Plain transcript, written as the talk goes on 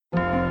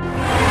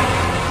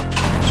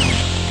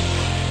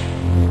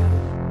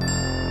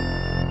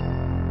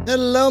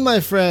Hello, my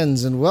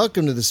friends, and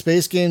welcome to the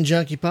Space Game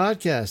Junkie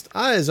Podcast.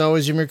 I, as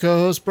always, am your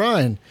co-host,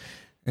 Brian.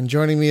 And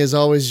joining me, as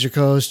always, is your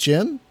co-host,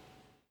 Jim.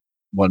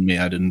 Wasn't me,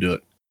 I didn't do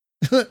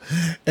it.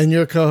 And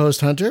your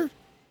co-host, Hunter.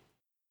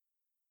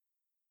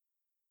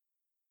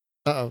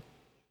 Uh-oh.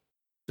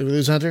 Did we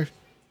lose Hunter?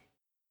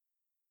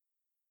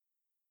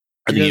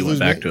 I think he went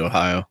back to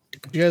Ohio.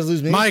 Did you guys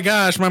lose me? My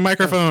gosh, my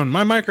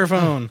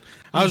microphone.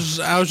 I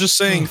was just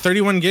saying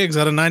 31 gigs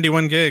out of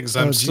 91 gigs.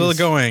 I'm still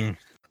going.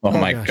 Oh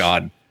my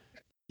God.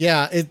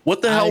 Yeah.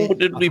 What the hell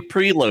did we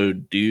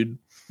preload, dude?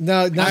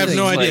 No, nothing. I have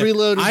no idea.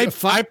 I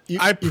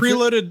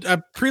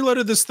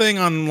preloaded this thing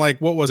on what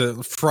was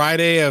it?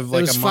 Friday of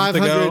a month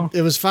ago.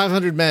 It was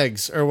 500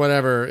 megs or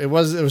whatever. It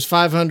was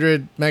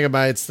 500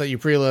 megabytes that you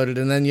preloaded,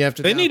 and then you have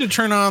to. They need to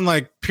turn on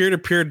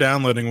peer-to-peer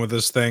downloading with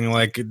this thing.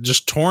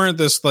 Just torrent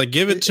this.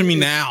 Give it to me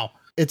now.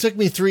 It took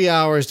me 3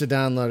 hours to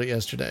download it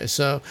yesterday.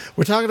 So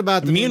we're talking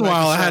about the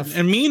meanwhile I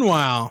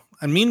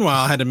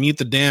had to mute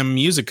the damn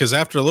music because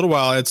after a little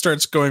while it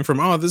starts going from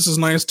this is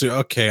nice to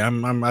okay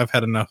I've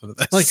had enough of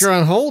this. Like you're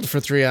on hold for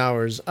 3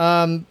 hours.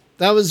 That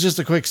was just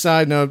a quick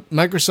side note.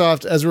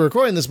 Microsoft, as we're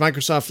recording this,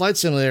 Microsoft Flight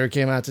Simulator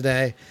came out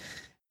today,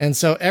 and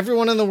so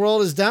everyone in the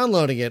world is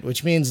downloading it,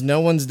 which means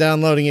no one's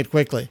downloading it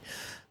quickly.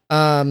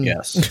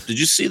 Yes. Did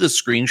you see the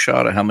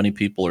screenshot of how many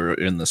people are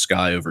in the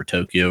sky over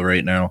Tokyo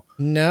right now?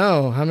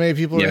 No. How many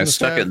people are in the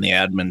sky? I stuck it in the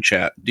admin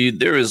chat. Dude,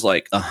 there is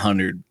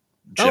 100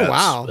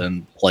 jets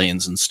and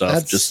planes and stuff.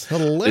 That's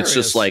hilarious.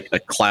 It's just a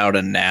cloud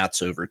of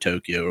gnats over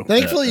Tokyo.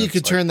 Thankfully, you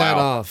could turn that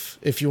off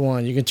if you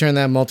want. You can turn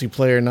that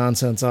multiplayer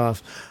nonsense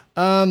off.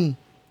 Friends,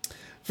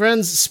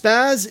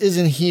 Spaz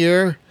isn't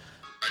here.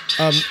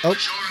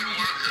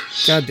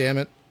 God damn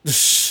it.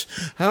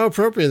 How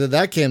appropriate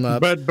that came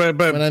up. But Gul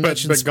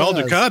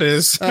Dukat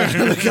is.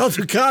 Gul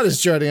Dukat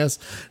is joining us.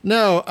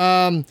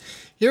 No,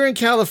 here in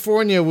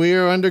California, we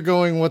are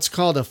undergoing what's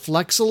called a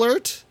flex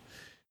alert,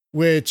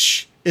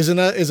 which is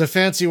a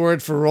fancy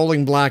word for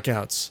rolling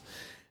blackouts.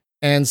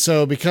 And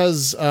so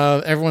because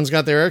everyone's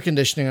got their air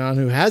conditioning on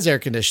who has air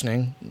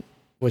conditioning,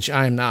 which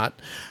I'm not,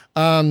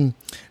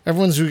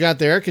 everyone's who got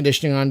their air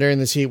conditioning on during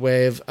this heat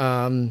wave,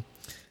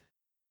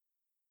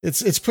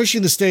 it's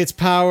pushing the state's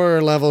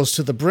power levels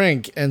to the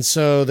brink. And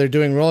so they're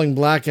doing rolling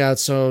blackouts,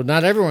 so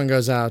not everyone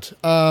goes out.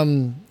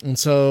 And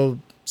so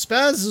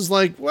Spaz is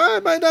like, well, I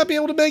might not be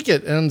able to make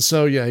it. And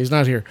so, yeah, he's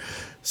not here,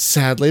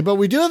 sadly. But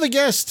we do have a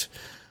guest.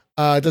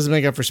 It doesn't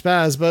make up for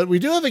Spaz, but we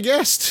do have a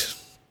guest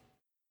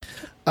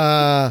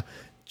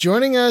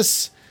joining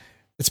us.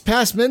 It's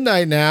past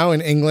midnight now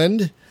in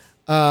England,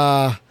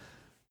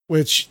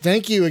 which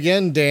thank you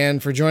again, Dan,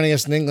 for joining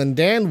us in England.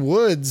 Dan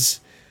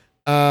Woods,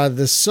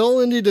 the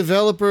sole indie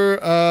developer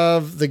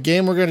of the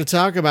game we're going to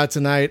talk about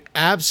tonight,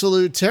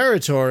 Absolute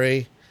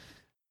Territory.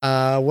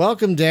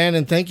 Welcome, Dan,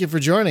 and thank you for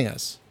joining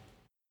us.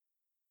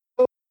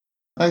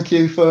 Thank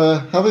you for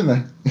having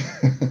me.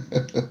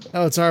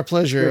 Oh, it's our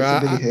pleasure.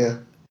 Great to be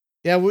here.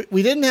 Yeah,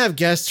 we didn't have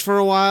guests for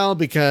a while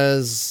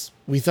because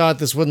we thought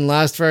this wouldn't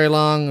last very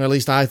long, or at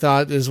least I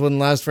thought this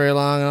wouldn't last very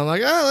long. And I'm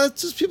like,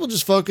 people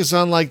just focus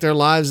on their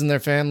lives and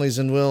their families,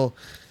 and we'll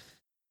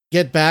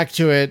get back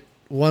to it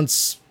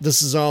once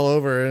this is all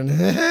over. And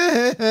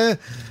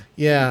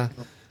yeah.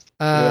 Here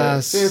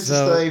to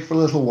stay for a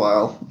little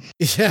while.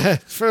 Yeah,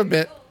 for a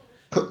bit.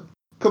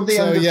 Come the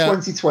end of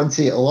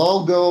 2020, it'll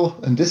all go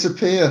and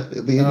disappear.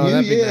 It'll be a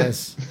new year.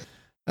 Nice.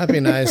 That'd be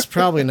nice.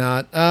 Probably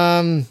not.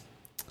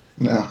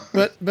 No.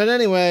 But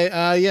anyway,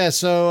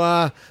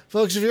 so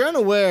folks, if you're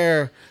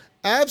unaware,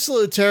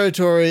 Absolute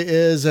Territory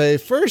is a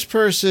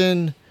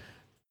first-person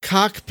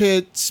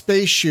cockpit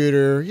space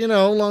shooter,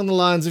 along the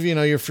lines of,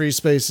 your Free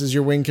Spaces,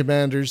 your Wing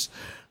Commanders.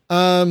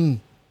 That's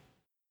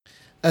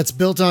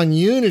built on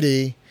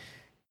Unity,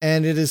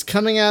 and it is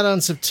coming out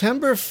on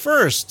September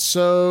 1st,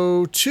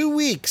 so 2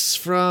 weeks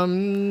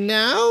from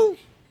now,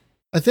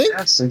 I think?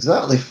 Yes,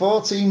 exactly.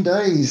 14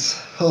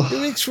 days.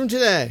 2 weeks from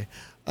today.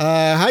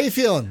 How you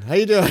feeling? How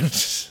you doing?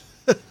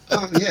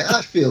 Yeah,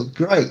 I feel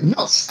great.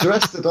 Not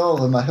stressed at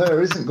all, and my hair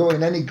isn't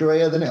going any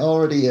grayer than it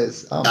already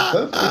is. I'm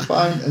perfectly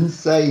fine and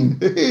sane.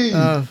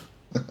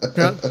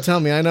 Tell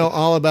me, I know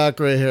all about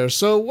gray hair.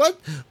 So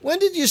when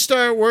did you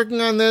start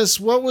working on this?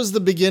 What was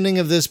the beginning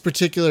of this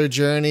particular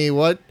journey?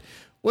 What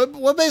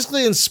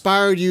basically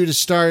inspired you to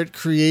start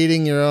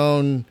creating your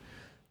own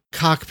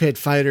cockpit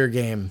fighter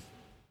game?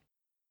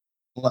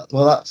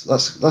 Well,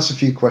 that's a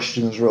few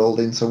questions rolled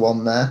into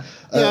one there.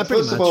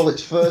 First of all,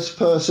 it's first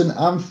person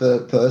and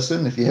third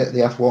person. If you hit the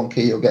F1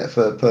 key, you'll get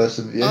third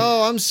person view.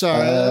 Oh, I'm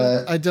sorry.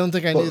 I don't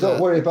think I knew that. Don't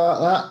worry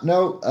about that.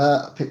 No,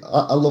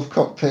 I love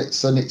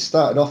cockpits, and it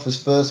started off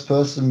as first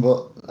person,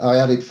 but I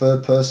added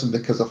third person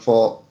because I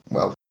thought,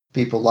 well,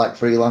 people like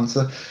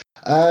Freelancer.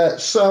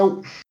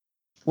 So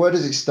where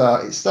does it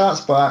start? It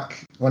starts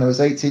back when I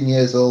was 18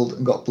 years old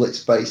and got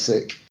Blitz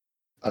Basic.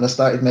 And I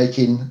started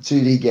making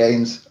 2D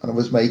games, and I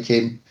was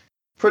making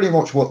pretty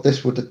much what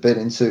this would have been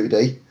in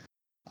 2D.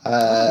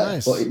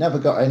 Nice. But it never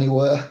got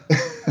anywhere.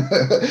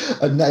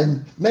 And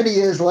then many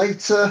years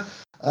later,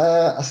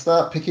 I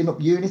start picking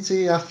up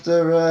Unity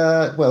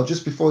after,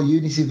 just before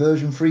Unity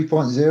version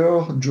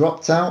 3.0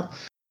 dropped out,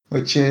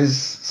 which is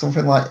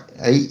something like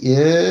 8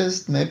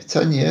 years, maybe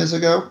 10 years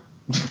ago.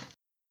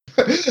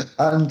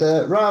 And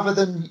rather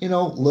than,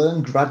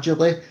 learn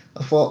gradually,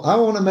 I thought, I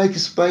want to make a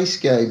space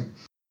game.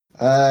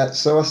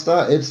 So I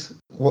started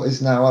what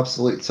is now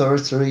Absolute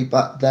Territory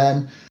back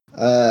then,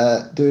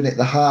 doing it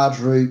the hard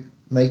route,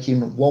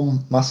 making one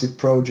massive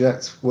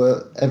project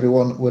where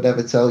everyone would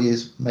ever tell you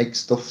is make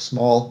stuff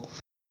small.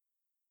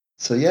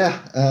 So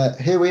yeah,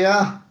 here we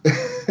are.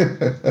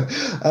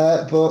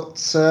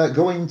 But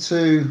going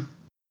to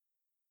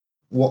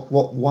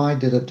why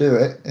did I do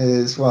it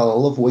is, well, I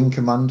love Wing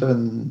Commander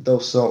and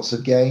those sorts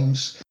of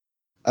games.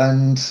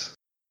 And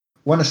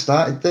when I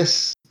started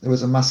this, there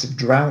was a massive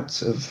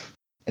drought of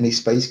any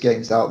space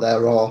games out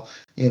there, or,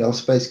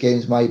 space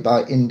games made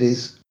by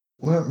indies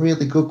weren't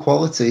really good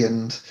quality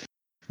and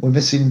were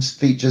missing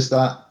features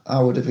that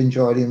I would have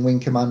enjoyed in Wing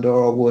Commander,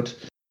 or would,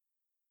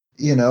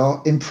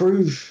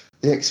 improve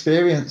the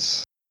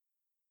experience.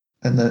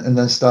 And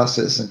then Star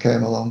Citizen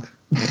came along.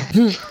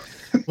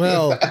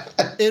 Well,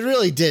 it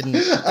really didn't.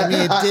 I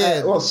mean, it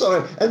did.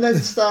 Sorry. And then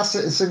Star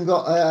Citizen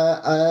got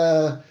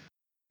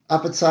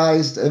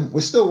advertised, and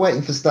we're still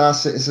waiting for Star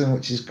Citizen,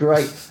 which is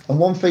great. And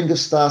one thing of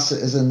Star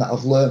Citizen that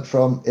I've learned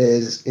from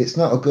is it's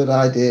not a good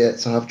idea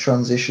to have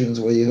transitions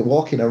where you're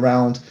walking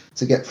around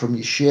to get from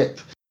your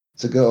ship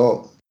to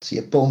go to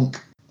your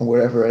bunk or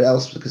wherever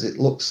else, because it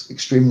looks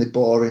extremely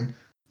boring.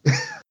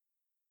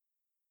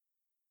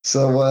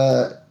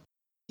 So,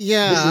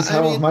 this is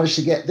how I've managed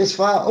to get this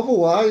far.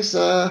 Otherwise,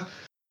 I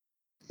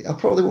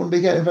probably wouldn't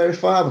be getting very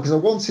far, because I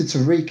wanted to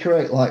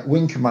recreate like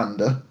Wing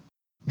Commander,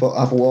 but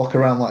have a walk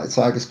around like the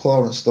Tiger's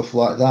Claw and stuff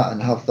like that,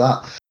 and have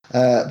that.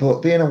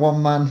 But being a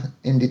one-man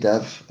indie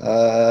dev,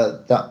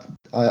 that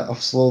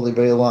I've slowly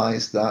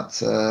realised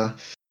that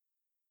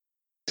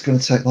it's going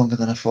to take longer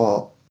than I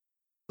thought.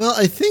 Well,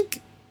 I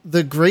think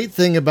the great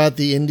thing about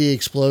the indie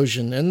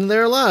explosion, and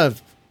there are a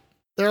lot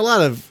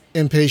of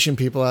impatient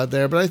people out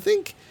there, but I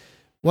think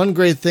one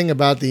great thing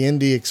about the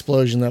indie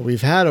explosion that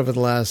we've had over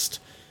the last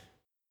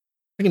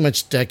pretty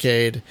much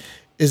decade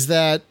is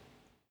that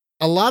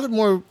a lot of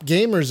more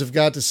gamers have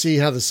got to see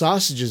how the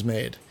sausage is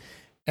made.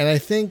 And I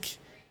think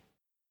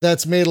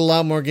that's made a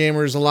lot more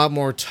gamers a lot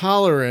more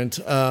tolerant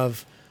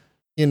of,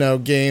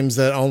 games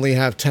that only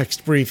have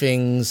text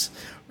briefings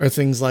or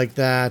things like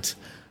that.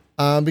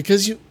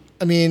 Because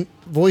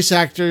voice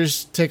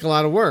actors take a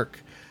lot of work.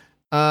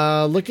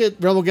 Look at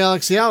Rebel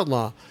Galaxy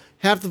Outlaw.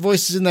 Half the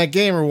voices in that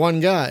game are one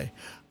guy.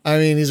 I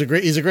mean, he's a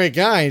great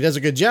guy. He does a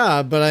good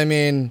job, but I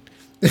mean,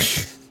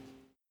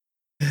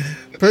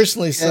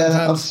 personally,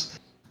 sometimes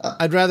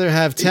I'd rather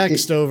have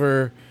text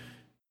over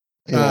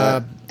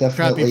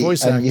crappy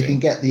voice acting. And you can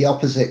get the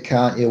opposite,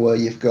 can't you? Where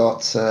you've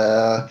got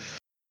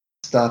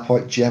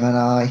Starpoint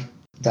Gemini,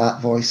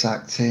 that voice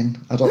acting.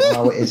 I don't know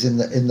how it is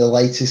in the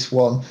latest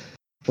one,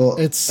 but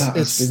it's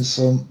been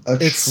some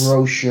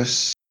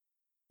atrocious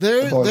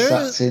voice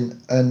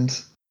acting,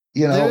 and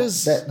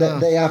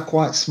they are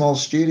quite small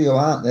studio,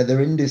 aren't they?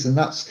 They're indies, and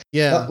that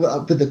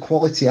would be the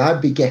quality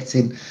I'd be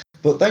getting.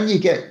 But then you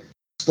get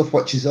stuff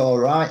which is all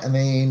right. I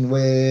mean,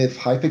 with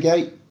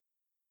Hypergate,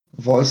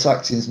 voice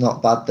acting's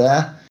not bad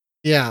there.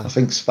 Yeah, I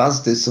think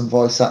Spaz did some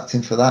voice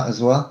acting for that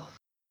as well.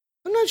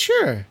 I'm not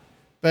sure,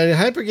 but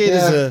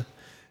Hypergate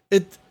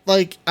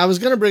I was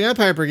going to bring up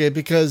Hypergate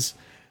because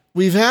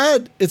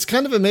it's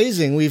kind of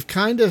amazing. We've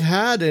kind of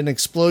had an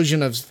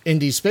explosion of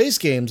indie space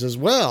games as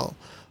well,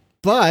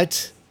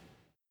 but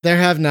there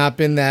have not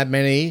been that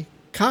many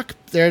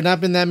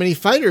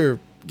fighter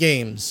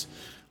games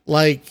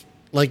like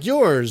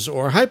yours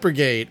or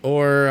Hypergate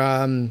or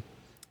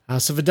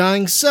House of a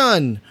Dying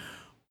Sun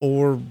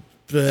or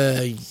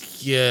there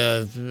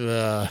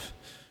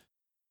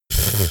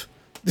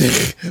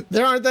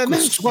aren't that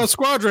many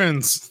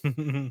squadrons.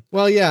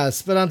 Well,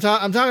 yes, but I'm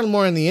talking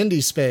more in the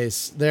indie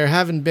space. There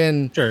haven't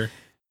been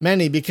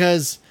many,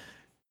 because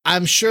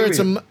I'm sure it's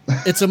a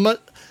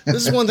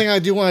this is one thing I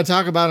do want to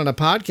talk about on a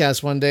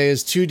podcast one day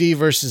is 2D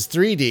versus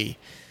 3D.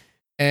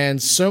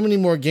 And so many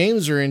more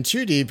games are in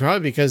 2D,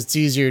 probably because it's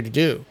easier to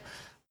do.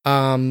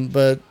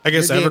 But I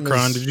guess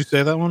Evercron, did you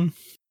say that one?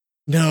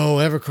 No,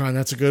 Evercron,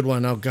 that's a good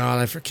one. Oh God,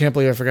 I can't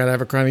believe I forgot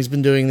Evercron. He's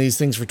been doing these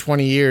things for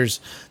 20 years.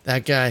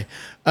 That guy.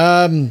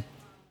 More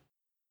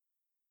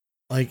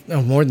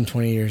than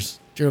 20 years.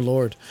 Dear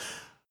Lord.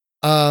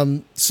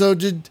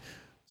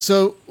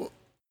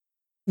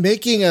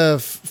 Making I'm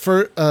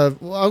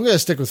going to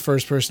stick with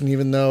first person,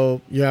 even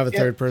though you have a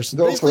third person.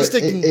 Go for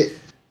it.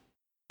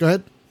 Go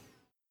ahead.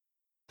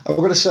 I'm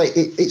going to say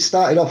it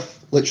started off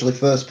literally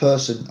first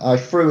person. I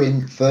threw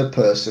in third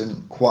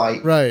person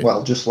quite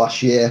well just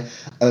last year,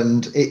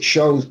 and it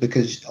shows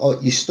because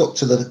you're stuck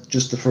to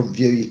just the front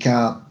view. You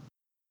can't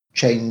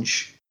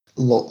change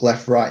look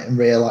left, right, and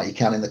rear like you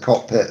can in the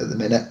cockpit at the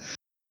minute.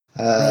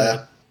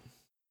 But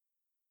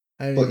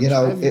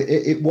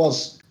it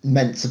was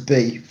meant to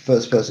be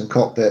first person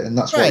cockpit, and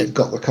that's why you've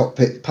got the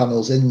cockpit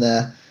panels in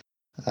there.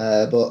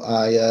 But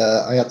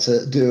I had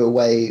to do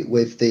away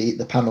with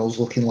the panels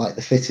looking like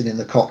the fitting in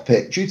the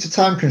cockpit due to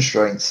time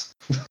constraints.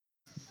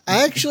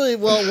 Actually,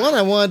 well, one,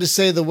 I wanted to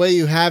say the way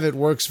you have it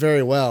works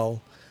very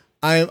well.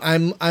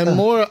 I'm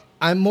more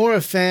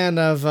a fan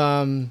of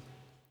the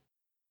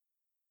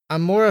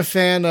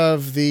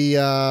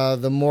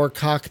more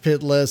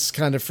cockpitless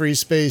kind of free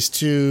space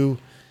to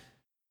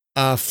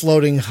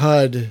floating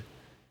HUD.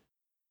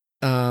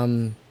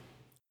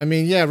 I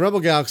mean, yeah, Rebel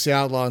Galaxy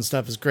Outlaw and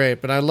stuff is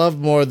great, but I love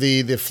more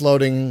the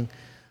floating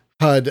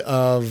HUD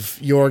of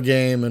your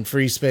game and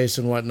free space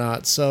and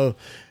whatnot. So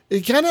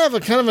you kind of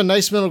a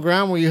nice middle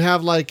ground where you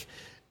have like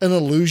an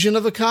illusion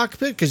of a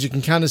cockpit because you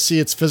can kind of see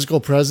its physical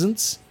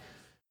presence.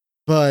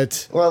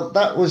 But well,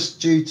 that was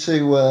due to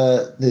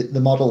the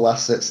model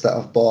assets that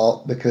I've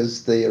bought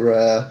because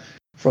they're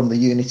from the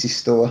Unity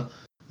store.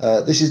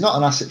 This is not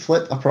an asset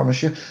flip, I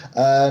promise you.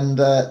 And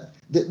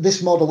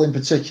this model in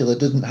particular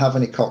didn't have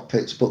any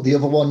cockpits, but the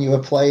other one you were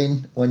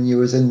playing when you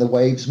was in the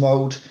waves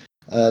mode,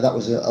 that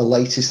was a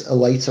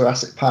later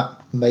asset pack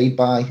made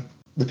by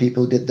the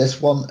people who did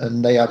this one,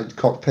 and they added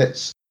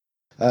cockpits.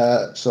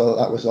 So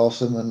that was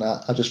awesome, and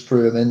I just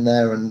threw them in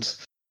there and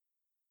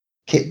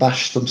kit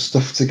bashed some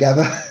stuff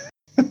together.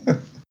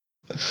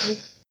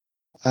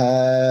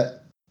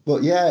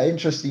 But yeah,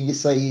 interesting. You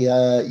say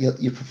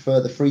you prefer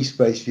the free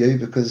space view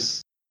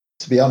because,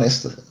 to be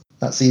honest,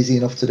 that's easy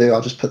enough to do.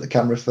 I'll just put the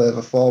camera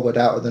further forward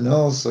out of the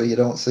nose so you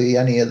don't see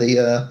any of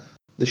the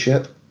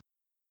ship.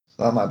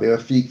 So that might be a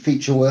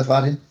feature worth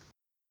adding.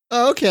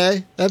 oh,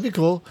 okay, that'd be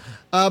cool.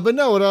 But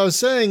no, what I was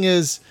saying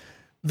is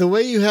the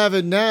way you have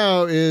it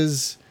now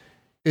is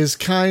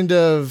kind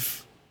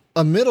of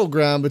a middle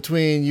ground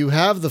between you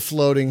have the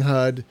floating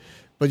HUD,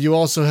 but you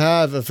also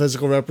have a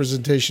physical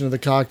representation of the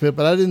cockpit.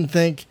 But I didn't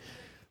think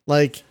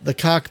like the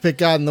cockpit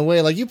got in the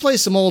way. Like you play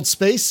some old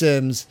space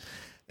sims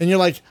and you're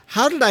like,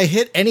 how did I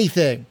hit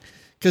anything?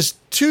 Because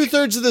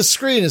 2/3 of the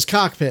screen is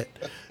cockpit.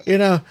 You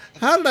know,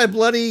 how did I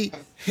bloody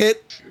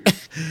hit?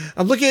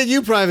 I'm looking at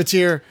you,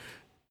 Privateer.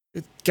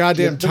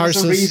 Goddamn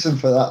Tarsus. There's a reason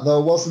for that, though,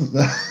 wasn't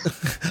there?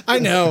 I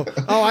know.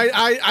 Oh,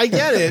 I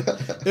get it.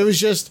 It was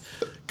just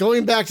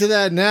going back to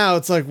that now.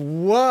 It's like,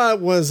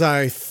 what was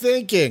I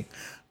thinking?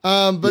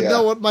 But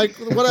no,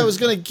 what I was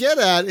going to get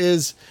at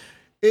is,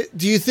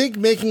 do you think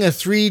making a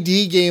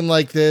 3D game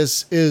like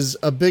this is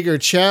a bigger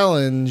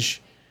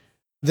challenge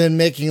than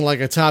making like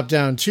a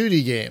top-down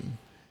 2D game?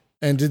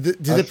 And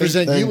did it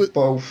present you with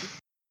both?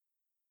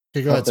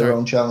 Okay, go ahead, their sorry.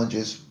 own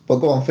challenges. But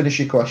go on, finish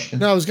your question.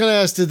 No, I was going to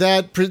ask,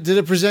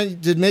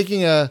 did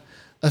making a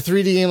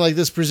 3D game like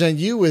this present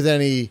you with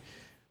any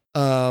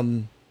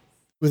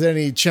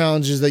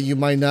challenges that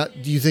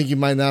do you think you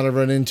might not have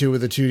run into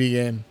with a 2D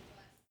game?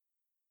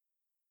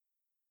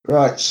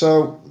 Right,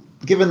 so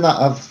given that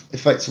I've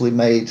effectively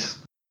made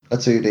a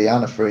 2D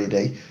and a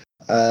 3D,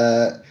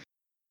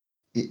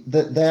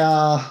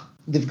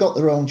 they've got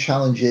their own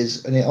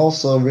challenges, and it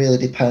also really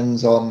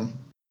depends on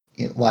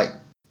like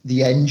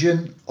the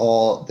engine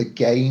or the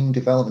game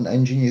development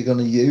engine you're going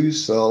to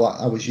use. So like,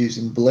 I was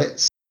using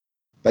Blitz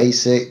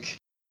Basic.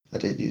 I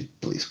did use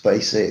Blitz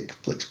Basic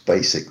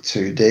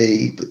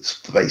 2D,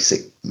 Blitz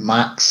Basic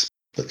Max,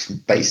 Blitz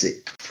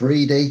Basic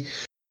 3D.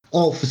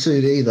 All for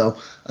 2D though,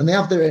 and they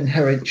have their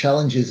inherent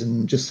challenges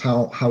and just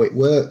how it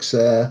works.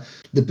 The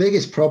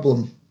biggest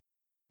problem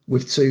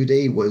with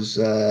 2D was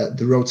the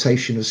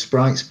rotation of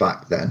sprites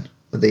back then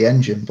with the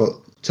engine, but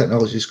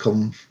technology's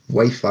come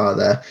way far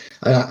there.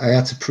 I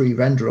had to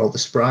pre-render all the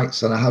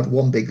sprites, and I had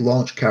one big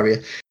launch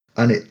carrier,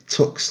 and it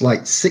took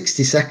like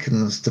 60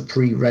 seconds to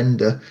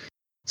pre-render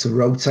to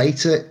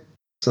rotate it.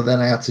 So then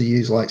I had to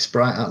use like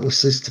sprite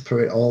atlases to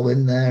put it all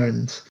in there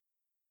and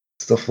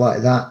stuff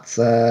like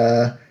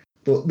that.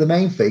 But the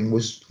main thing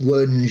was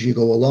learning as you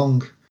go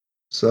along.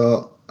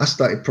 So I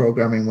started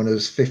programming when I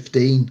was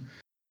 15,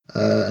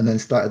 and then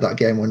started that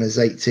game when I was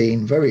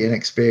 18. Very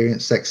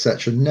inexperienced,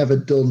 etc. Never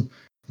done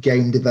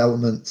game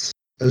development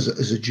as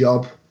a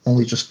job.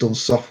 Only just done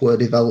software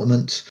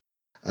development.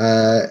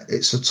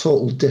 It's a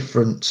total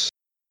different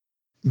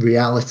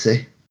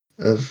reality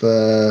of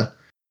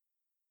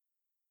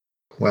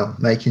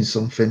making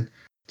something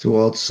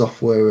towards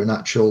software and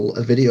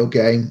a video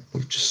game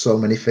with just so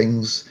many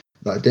things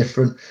that are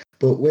different.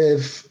 But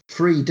with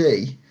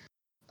 3D,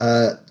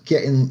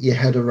 getting your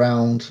head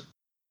around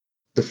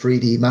the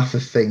 3D math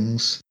of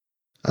things,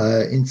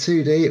 in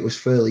 2D it was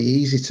fairly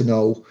easy to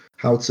know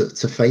how to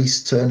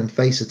turn and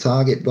face a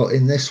target. But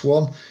in this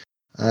one,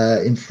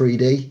 in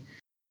 3D,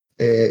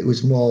 it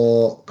was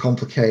more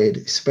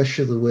complicated,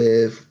 especially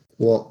with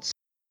what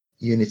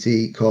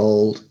Unity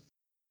called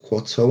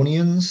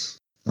quaternions.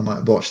 I might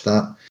have botched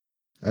that.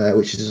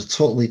 Which is a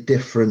totally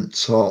different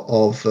sort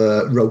of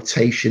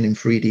rotation in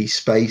 3D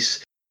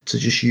space to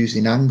just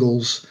using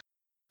angles.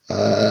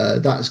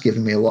 That has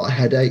given me a lot of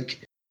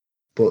headache.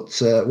 But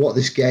what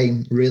this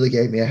game really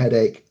gave me a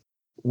headache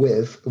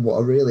with, and what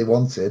I really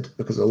wanted,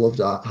 because I loved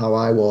how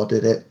IWAR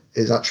did it,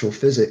 is actual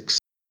physics.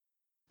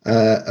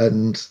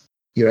 And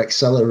your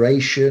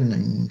acceleration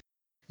and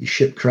your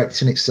ship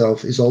correcting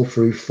itself is all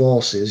through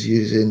forces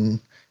using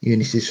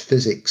Unity's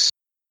physics.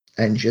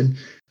 engine,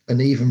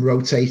 and even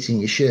rotating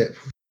your ship,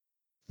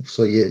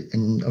 so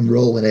and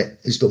rolling it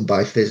is done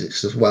by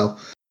physics as well.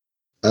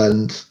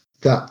 And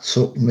that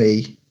took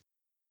me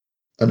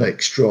an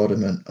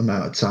extraordinary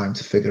amount of time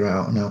to figure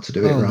out and how to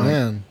do it right.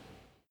 Man.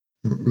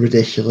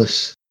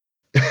 Ridiculous.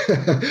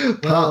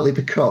 Partly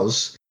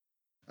because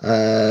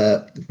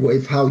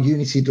with how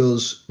Unity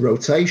does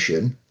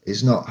rotation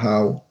is not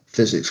how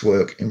physics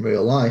work in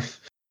real life.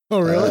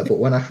 Oh, really?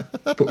 Because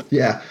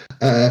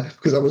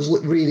I was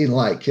reading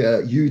like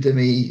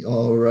Udemy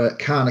or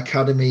Khan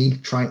Academy,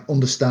 trying to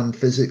understand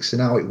physics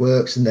and how it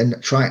works, and then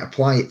try to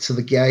apply it to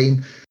the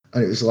game.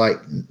 And it was like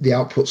the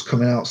output's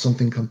coming out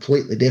something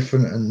completely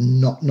different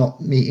and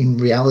not meeting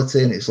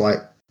reality. And it's like,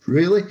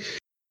 really?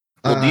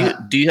 Well,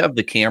 do you have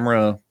the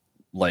camera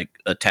like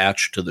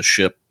attached to the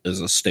ship as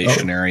a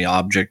stationary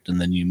object,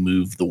 and then you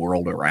move the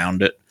world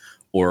around it,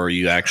 or are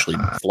you actually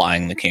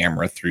flying the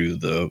camera through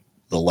the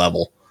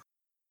level?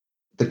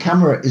 The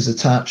camera is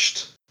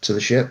attached to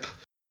the ship.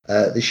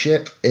 The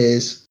ship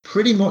is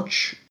pretty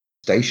much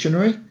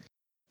stationary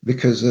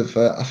because of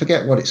I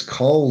forget what it's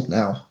called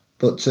now.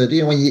 But do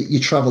you know when you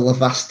travel a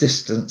vast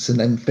distance and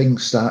then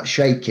things start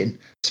shaking,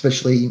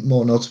 especially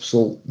more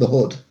noticeable the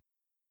HUD?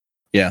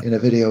 Yeah. In a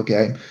video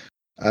game,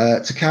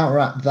 to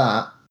counteract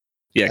that.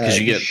 Yeah, because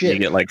you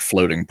get like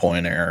floating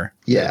point error.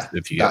 Yeah,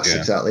 that's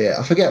exactly it.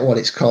 I forget what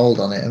it's called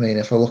on it. I mean,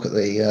 if I look at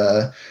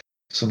the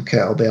some kit,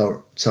 I'll be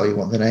able to tell you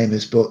what the name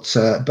is. But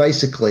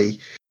basically,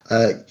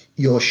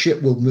 your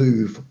ship will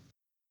move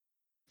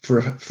for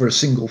a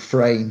single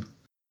frame.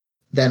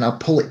 Then I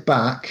pull it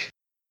back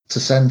to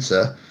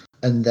center,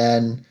 and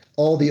then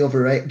all the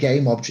other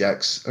game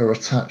objects are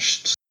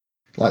attached,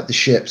 like the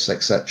ships,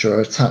 etc.,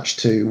 are attached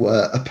to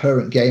a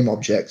parent game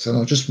object, and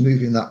I'm just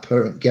moving that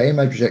parent game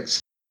object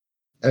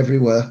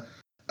everywhere.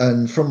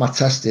 And from my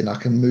testing, I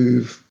can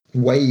move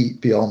way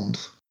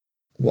beyond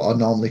what I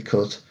normally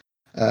could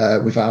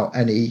without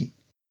any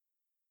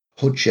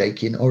HUD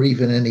shaking or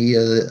even any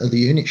of the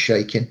units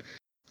shaking,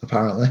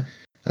 apparently.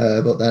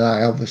 But then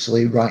I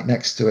obviously right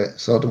next to it,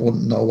 so I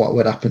wouldn't know what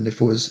would happen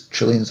if it was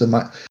trillions of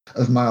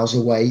miles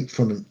away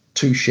from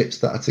two ships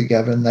that are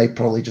together, and they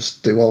probably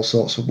just do all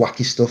sorts of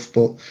wacky stuff.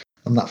 But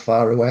I'm that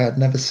far away, I'd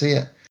never see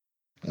it.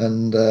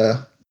 And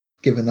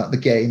given that the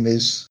game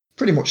is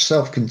pretty much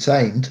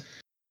self-contained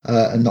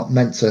and not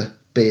meant to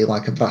be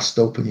like a vast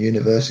open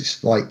universe,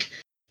 it's like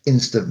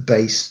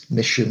instant-based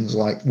missions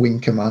like Wing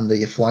Commander.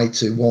 You fly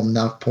to one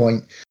nav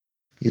point,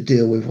 you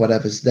deal with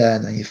whatever's there,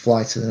 and then you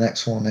fly to the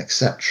next one,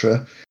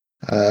 etc.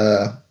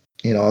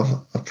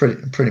 I've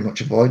pretty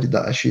much avoided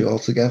that issue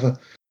altogether.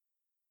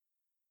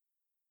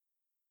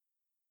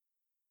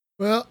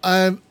 Well,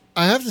 I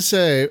have to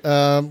say,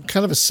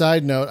 kind of a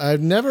side note,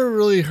 I've never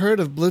really heard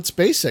of Blitz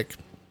Basic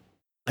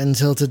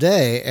until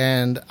today,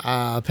 and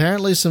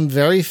apparently some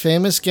very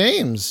famous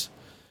games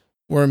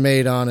were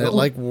made on it,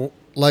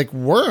 like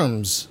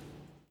Worms,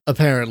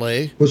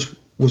 apparently.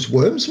 Was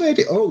Worms made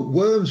it? Oh,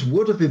 Worms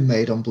would have been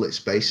made on Blitz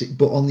Basic,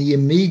 but on the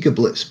Amiga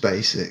Blitz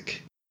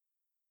Basic.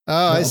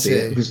 Oh, I see.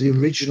 It was the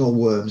original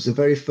Worms, the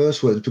very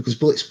first Worms, because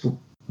Blitz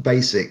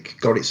Basic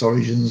got its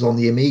origins on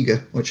the Amiga,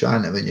 which I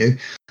never knew.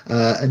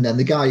 And then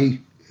the guy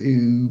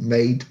who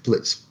made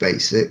Blitz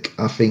Basic,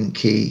 I think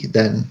he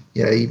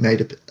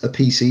made a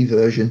PC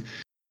version,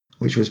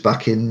 which was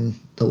back in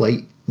the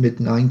late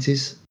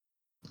mid-90s.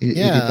 He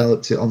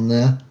developed it on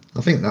there.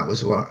 I think that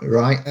was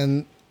right.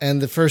 And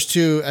the first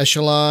two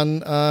Echelon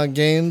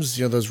games,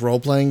 those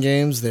role-playing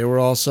games, they were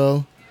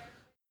also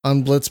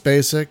on Blitz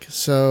Basic.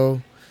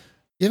 So,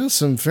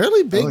 some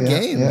fairly big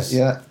games.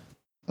 Yeah.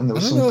 And there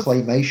were some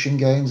claymation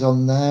games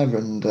on there,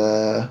 and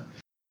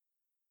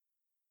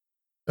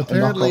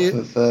apparently a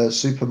knockoff of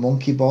Super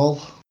Monkey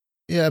Ball.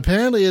 Yeah,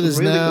 apparently it is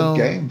really now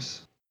good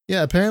games.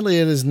 Yeah, apparently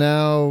it is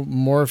now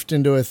morphed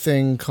into a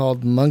thing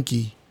called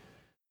Monkey.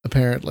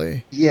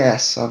 Apparently,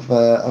 yes,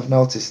 I've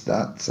noticed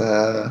that,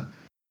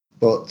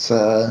 but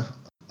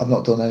I've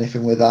not done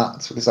anything with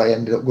that because I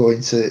ended up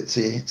going to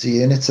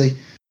Unity,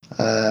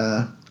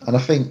 and I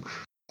think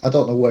I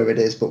don't know where it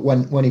is, but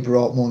when he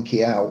brought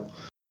Monkey out,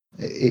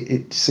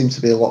 it seems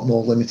to be a lot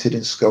more limited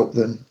in scope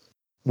than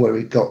where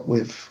he got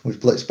with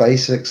Blitz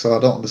Basic. So I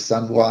don't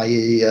understand why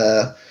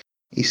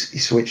he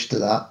switched to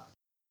that.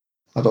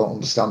 I don't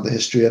understand the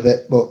history of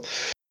it, but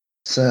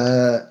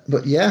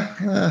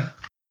yeah,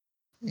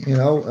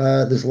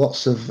 there's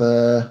lots of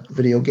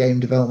video game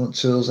development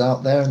tools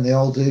out there, and they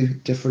all do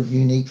different,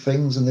 unique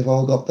things, and they've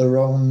all got their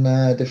own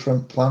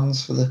different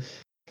plans for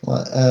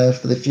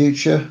the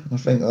future. I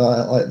think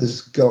like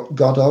there's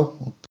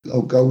Godot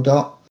or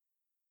Godot.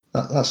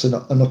 That's an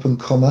up and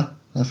comer,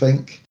 I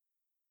think.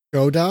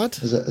 Godot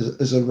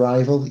as a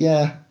rival,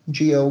 yeah.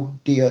 Godot.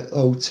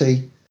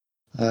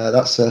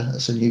 That's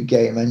a new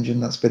game engine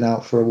that's been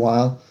out for a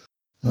while.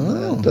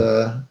 And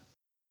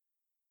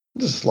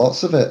there's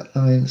lots of it.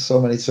 I mean,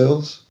 so many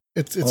tools.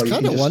 It's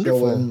kind of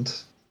wonderful.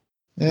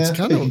 You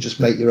can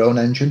just make your own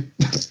engine.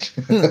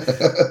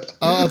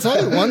 I'll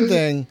tell you one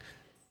thing.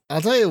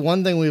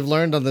 We've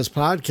learned on this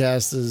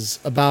podcast is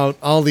about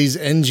all these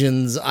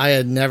engines I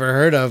had never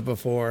heard of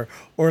before,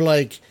 or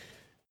like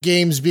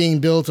games being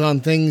built on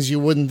things you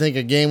wouldn't think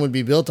a game would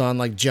be built on,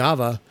 like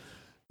Java.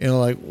 You know,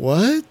 like,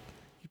 what? You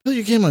built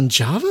your game on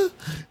Java?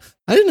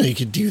 I didn't know you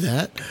could do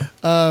that.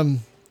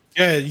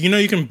 Yeah,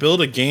 you can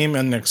build a game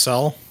in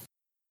Excel.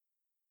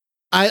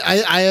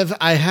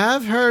 I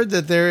have heard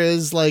that there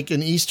is like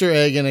an Easter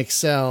egg in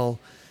Excel.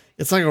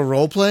 It's like a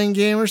role-playing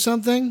game or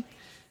something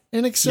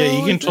in Excel. Yeah,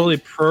 you can totally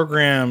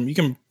program. You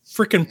can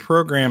freaking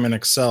program in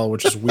Excel,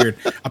 which is weird.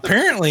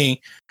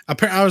 Apparently,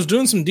 I was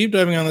doing some deep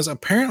diving on this.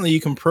 Apparently, you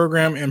can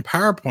program in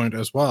PowerPoint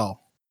as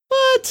well.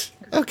 What?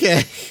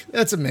 Okay,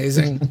 that's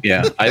amazing.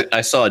 Yeah,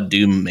 I saw a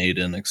Doom made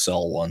in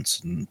Excel once,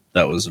 and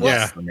that was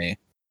enough for me.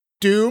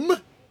 Doom?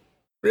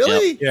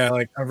 Really? Yep. Yeah,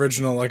 like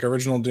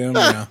original Doom.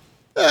 Yeah.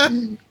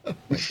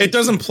 It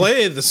doesn't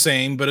play the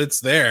same, but it's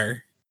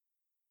there.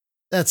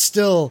 That's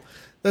still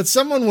that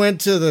someone went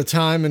to the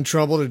time and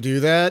trouble to do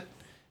that.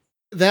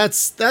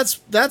 That's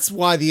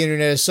why the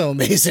internet is so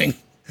amazing,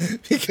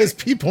 because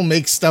people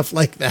make stuff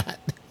like that.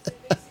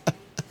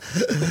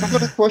 I've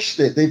got to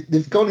question it.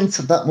 They've gone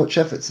into that much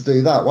effort to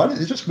do that. Why don't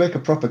they just make a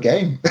proper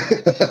game?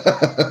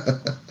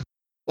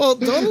 Well,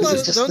 don't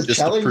just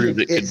to prove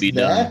it could be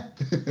done.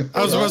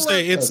 I was about to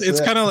say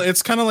it's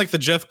kind of like the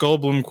Jeff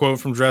Goldblum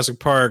quote from Jurassic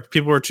Park.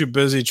 People were too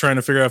busy trying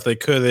to figure out if they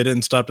could. They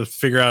didn't stop to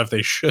figure out if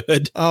they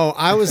should. Oh,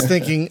 I was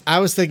thinking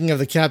of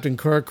the Captain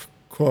Kirk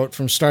quote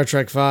from Star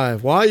Trek V.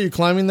 Why are you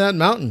climbing that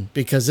mountain?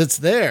 Because it's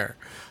there.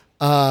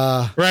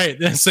 Right.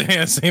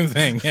 Same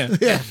thing. Yeah.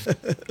 Yeah.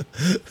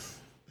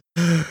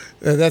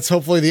 That's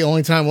hopefully the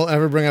only time we'll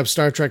ever bring up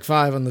Star Trek V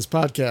on this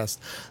podcast.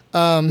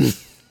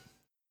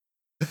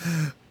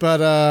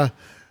 But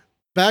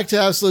back to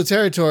Absolute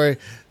Territory.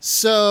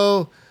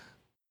 So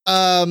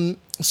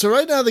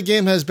right now the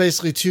game has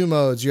basically two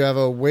modes. You have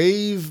a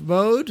wave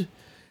mode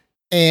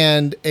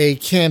and a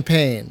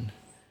campaign.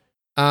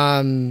 I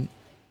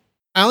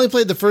only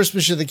played the first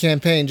mission of the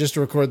campaign just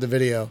to record the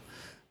video.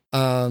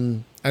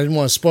 I didn't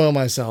want to spoil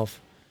myself.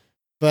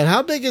 But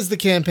how big is the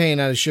campaign,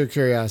 out of sheer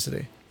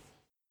curiosity?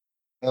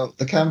 Well,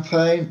 the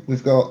campaign,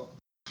 we've got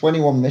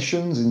 21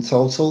 missions in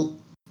total.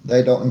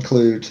 They don't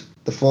include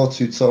the 4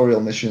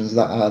 tutorial missions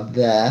that are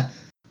there,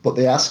 but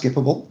they are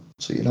skippable,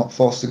 so you're not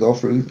forced to go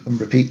through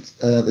and repeat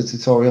the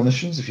tutorial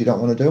missions if you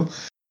don't want to do them.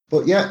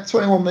 But yeah,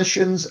 21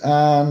 missions,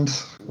 and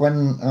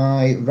when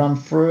I ran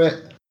through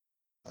it,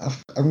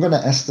 I'm going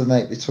to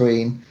estimate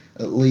between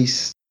at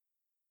least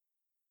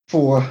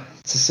 4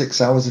 to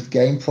 6 hours of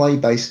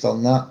gameplay based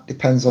on that.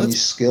 Depends on your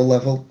skill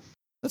level.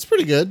 That's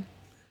pretty good.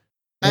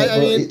 Yeah, I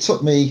mean, it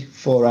took me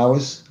 4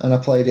 hours, and I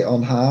played it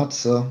on hard,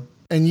 so...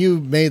 And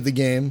you made the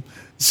game,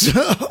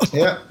 so...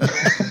 Yeah.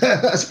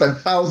 I spent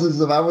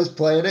thousands of hours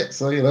playing it,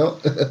 so,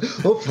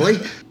 hopefully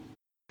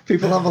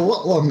people have a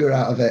lot longer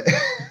out of it.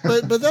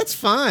 but that's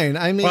fine.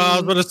 I mean... Well, I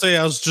was about to say,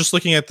 I was just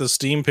looking at the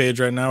Steam page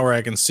right now where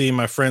I can see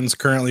my friends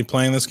currently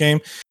playing this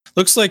game.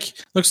 Looks like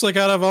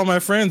out of all my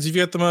friends, you've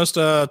got the most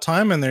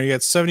time in there. You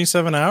got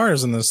 77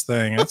 hours in this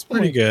thing. That's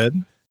pretty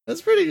good.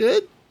 That's pretty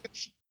good.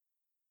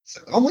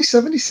 Only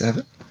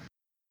 77?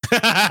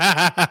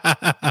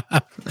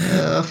 I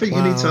think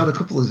you need to add a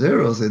couple of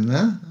zeros in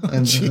there,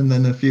 and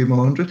then a few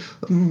more hundred.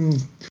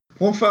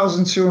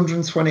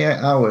 1,228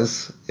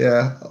 hours.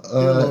 Yeah,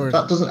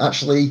 that doesn't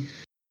actually,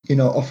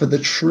 offer the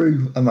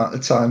true amount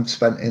of time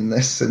spent in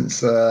this,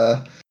 since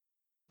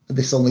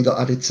this only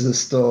got added to the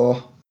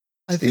store.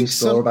 Steam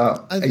store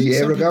about a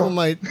year ago.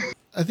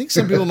 I think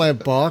some people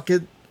might balk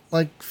at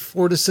like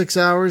 4 to 6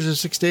 hours or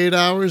 6 to 8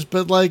 hours,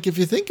 but like if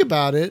you think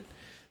about it,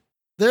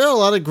 there are a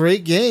lot of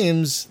great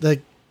games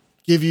that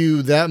give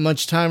you that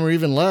much time or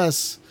even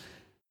less,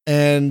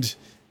 and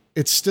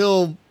it's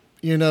still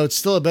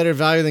a better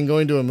value than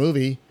going to a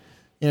movie.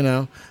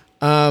 Yeah.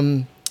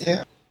 I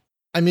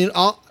mean,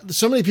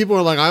 so many people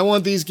are like, I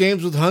want these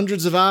games with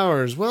hundreds of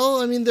hours.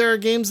 Well, I mean, there are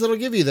games that'll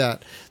give you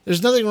that.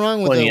 There's nothing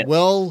wrong with a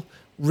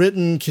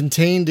well-written,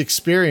 contained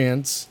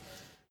experience.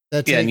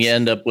 And you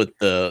end up with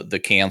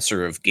the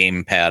cancer of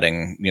game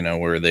padding,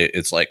 where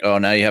it's like, oh,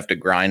 now you have to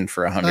grind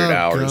for 100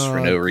 hours for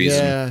no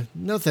reason. Yeah,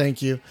 no,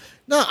 thank you.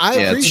 No, I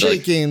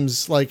appreciate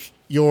games like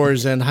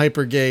yours and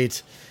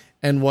Hypergate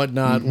and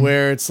whatnot,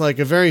 where it's like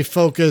a very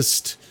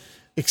focused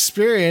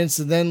experience,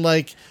 and then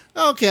like,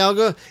 okay, I'll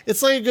go.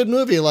 It's like a good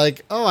movie.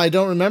 Like, oh, I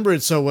don't remember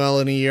it so well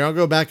in a year. I'll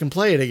go back and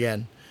play it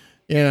again.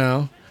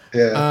 Yeah,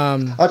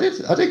 I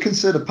did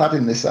consider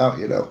padding this out.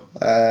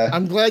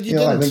 I'm glad you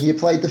didn't. I mean, you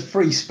played the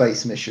free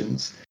space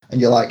missions,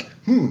 and you're like,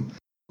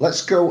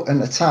 let's go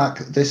and attack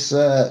this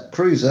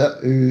cruiser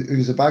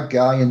who's a bad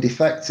guy and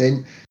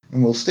defecting,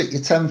 and we'll stick you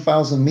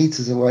 10,000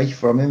 meters away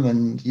from him,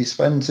 and you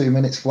spend 2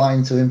 minutes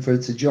flying to him for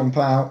it to jump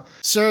out.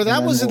 Sir,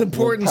 that was an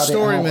important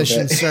story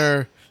mission,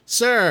 sir.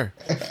 Sir,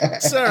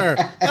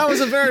 that was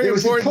a very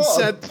important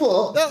set.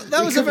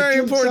 That was a very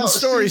important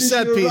story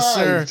set piece,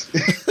 sir.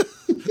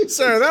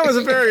 Sir, that was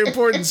a very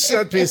important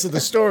set piece of the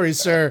story,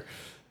 sir.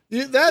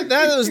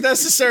 That was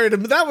necessary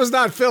that was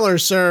not filler,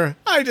 sir.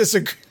 I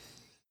disagree.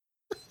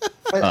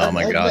 Oh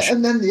my gosh.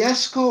 And then the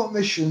escort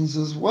missions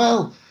as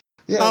well.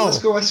 Yeah, let's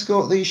go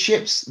escort these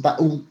ships that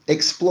will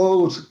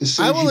explode as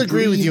soon as you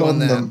agree with you on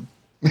them.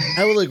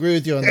 I will agree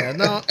with you on that.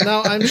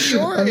 Now I'm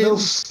sure and they'll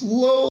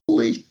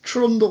slowly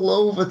trundle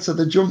over to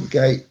the jump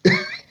gate.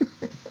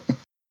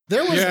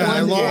 There was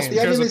I one lost game.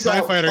 The because enemies a TIE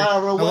out fighter.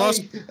 far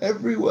away,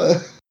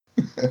 everywhere.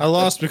 I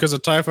lost because a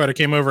TIE fighter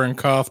came over and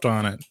coughed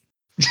on it.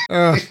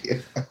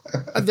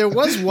 There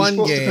was one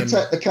You're supposed game. to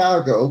protect the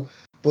cargo,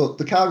 but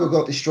the cargo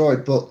got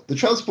destroyed. But the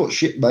transport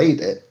ship made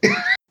it.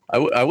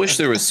 I wish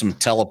there was some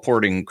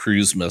teleporting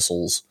cruise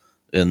missiles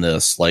in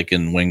this, like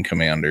in Wing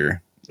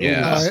Commander.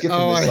 Yeah. Skipping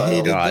I missile.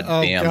 hated God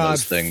oh damn God,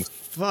 those things.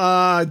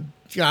 Oh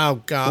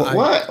God.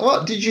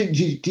 What do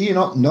you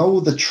not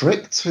know the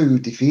trick to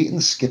defeating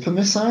the skipper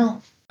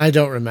missile? I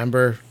don't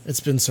remember. It's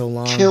been so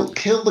long.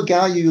 Kill the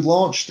guy who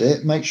launched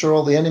it. Make sure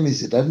all the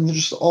enemies are dead, and you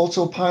just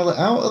autopilot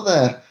out of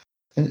there,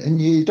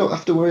 and you don't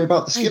have to worry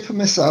about the skipper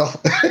missile.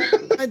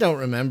 I don't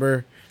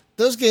remember.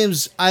 Those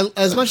games,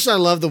 as much as I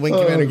love the Wing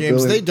Commander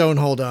games, they don't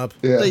hold up.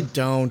 Yeah. They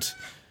don't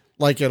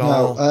like at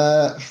all.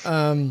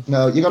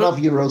 No, you got to have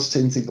your rose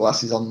tinted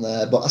glasses on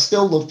there. But I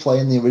still love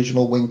playing the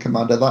original Wing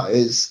Commander. That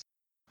is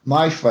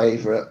my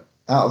favourite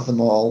out of them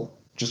all,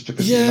 just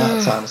because of the amount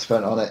of time I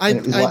spent on it. And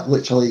it was like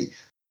literally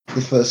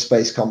the first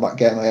space combat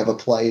game I ever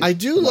played. I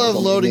do love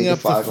loading up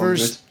the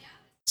first.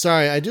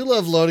 Sorry, I do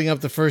love loading up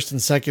the first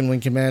and second Wing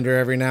Commander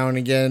every now and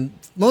again,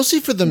 mostly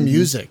for the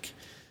music.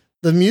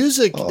 The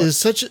music is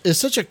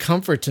such a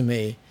comfort to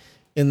me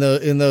in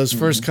those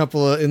first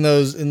couple of in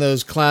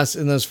those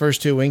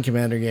first two Wing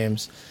Commander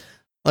games.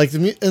 Like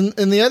in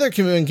the other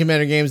Wing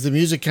Commander games, the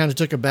music kind of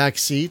took a back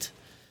seat,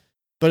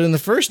 but in the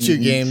first two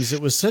games,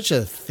 it was such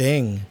a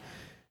thing.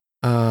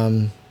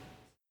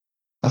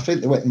 I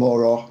think they went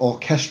more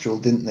orchestral,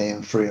 didn't they?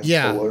 In 3 and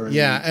 4,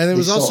 and it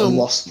was also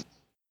lost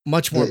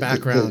much more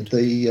background.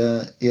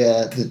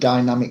 The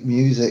dynamic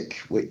music,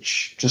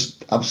 which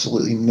just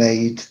absolutely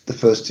made the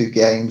first two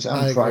games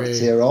and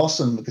Privateer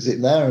awesome because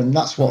it's there, and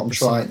that's what 100%. I'm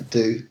trying to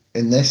do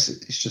in this.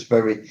 It's just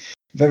very,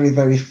 very,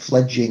 very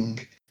fledgling.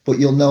 But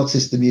you'll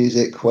notice the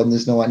music when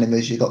there's no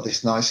enemies. You've got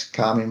this nice,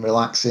 calming,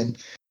 relaxing.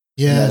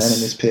 Yes. And then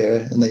enemies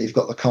appear, and then you've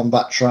got the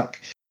combat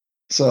track.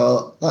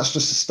 So that's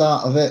just the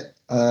start of it.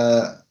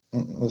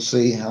 We'll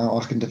see how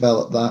I can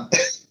develop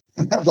that.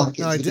 I'd like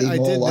it to be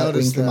more like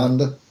Wing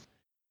Commander.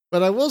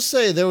 But I will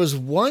say there was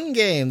one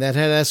game that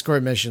had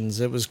escort missions.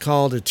 It was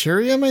called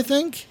Ethereum, I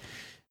think.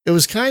 It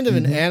was kind of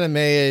an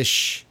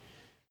anime-ish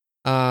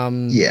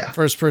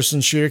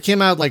first-person shooter. It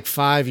came out like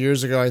 5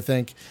 years ago, I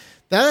think.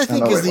 That, I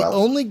think, is the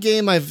only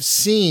game I've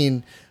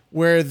seen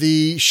where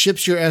the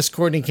ships you're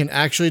escorting can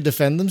actually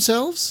defend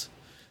themselves.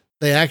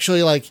 They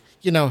actually,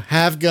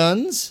 have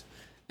guns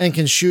and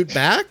can shoot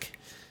back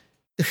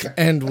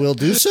and will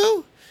do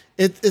so.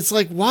 It's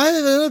like, why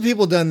have other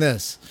people done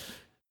this?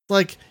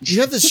 Like, you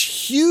have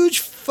this huge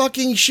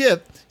fucking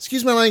ship.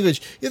 Excuse my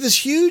language. You have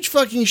this huge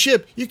fucking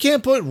ship. You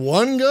can't put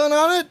one gun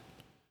on it?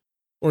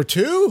 Or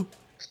two?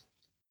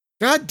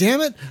 God damn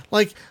it.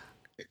 Like,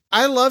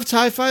 I love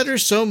TIE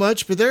Fighters so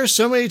much, but there are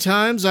so many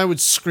times I would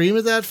scream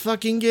at that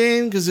fucking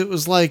game because it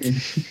was like,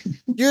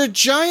 you're a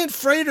giant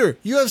freighter.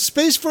 You have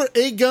space for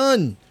a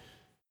gun.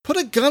 Put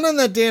a gun on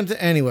that damn thing.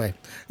 Anyway.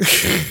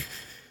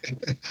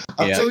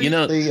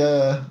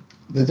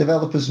 The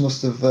developers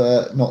must have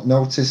not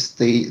noticed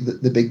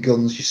the big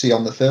guns you see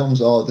on the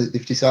films, or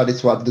they've decided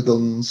to add the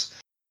guns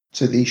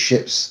to these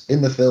ships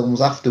in the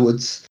films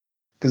afterwards.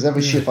 Because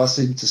every ship I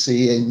seem to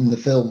see in the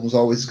films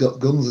always got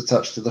guns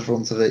attached to the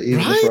front of it, even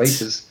the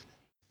freighters.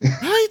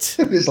 Right?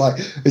 It's like,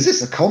 is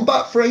this a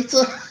combat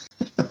freighter?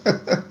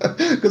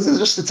 Because they're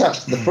just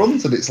attached to the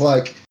front, and it's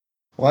like,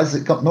 why has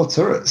it got no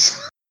turrets?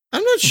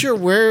 I'm not sure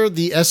where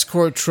the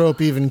escort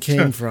trope even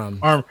came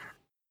from.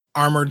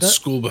 Armored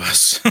school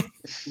bus.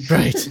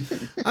 Right.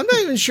 I'm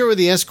not even sure where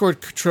the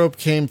escort trope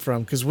came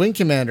from, because Wing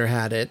Commander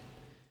had it.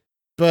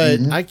 But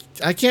I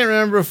can't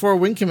remember before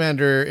Wing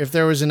Commander if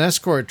there was an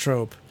escort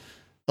trope.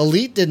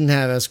 Elite didn't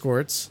have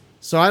escorts,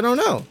 so I don't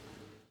know.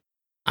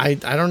 I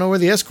don't know where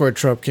the escort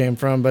trope came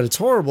from, but it's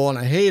horrible and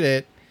I hate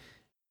it.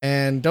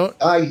 And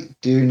I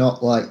do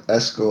not like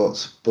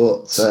escorts,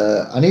 but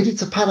I needed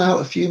to pad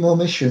out a few more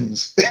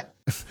missions.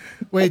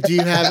 Wait, do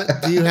you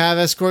have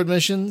escort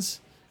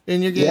missions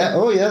in your game?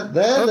 Yeah,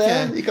 they're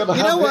there. You gotta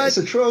have it. It's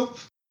a trope.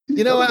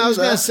 You know what I was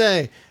gonna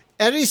say?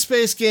 Any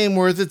space game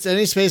like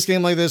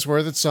this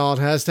worth its salt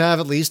has to have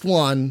at least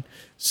one.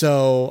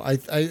 So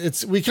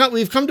we've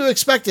come to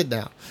expect it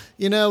now.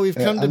 We've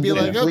come to be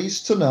like,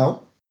 pleased to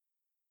know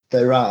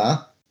they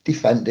are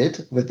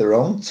defended with their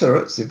own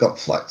turrets. They've got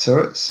flak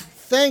turrets.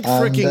 Thank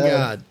freaking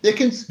God. They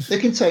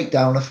can take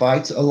down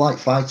a light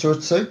fighter or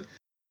two.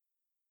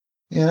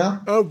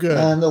 Oh, good.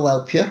 And they'll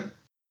help you.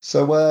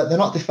 So they're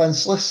not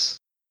defenseless.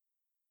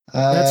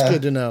 That's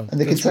good to know. And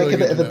they can take a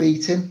bit of a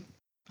beating.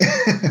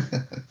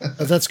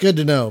 That's good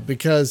to know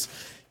because,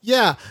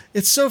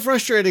 it's so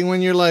frustrating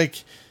when you're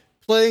like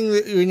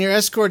when you're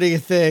escorting a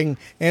thing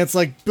and it's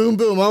like boom,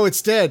 boom, oh,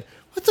 it's dead.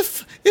 What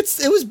the?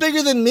 It was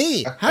bigger than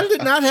me. How did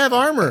it not have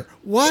armor?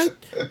 What?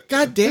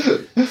 God damn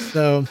it!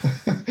 So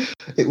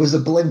it was a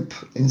blimp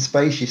in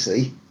space. You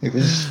see, it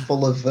was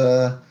full of.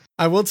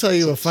 I will tell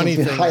you a funny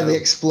thing. Highly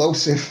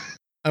explosive.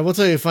 I will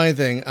tell you a funny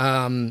thing.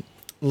 A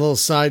little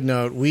side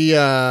note. We,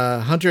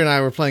 Hunter and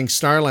I were playing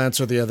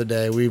Starlancer the other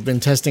day. We've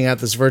been testing out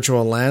this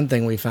virtual land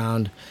thing we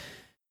found,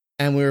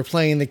 and we were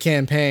playing the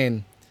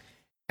campaign,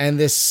 and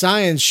this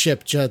science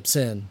ship jumps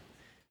in,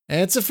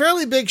 and it's a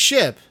fairly big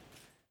ship.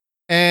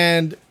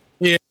 And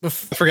yeah, I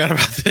forgot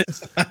about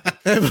this.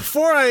 and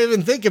before I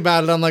even think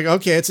about it, I'm like,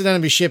 okay, it's an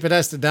enemy ship. It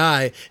has to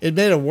die. It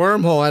made a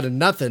wormhole out of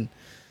nothing.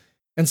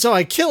 And so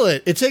I kill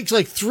it. It takes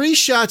like 3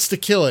 shots to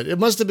kill it. It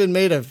must have been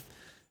made of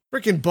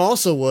freaking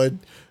balsa wood.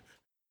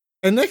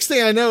 And next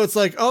thing I know, it's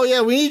like, oh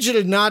yeah, we need you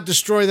to not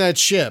destroy that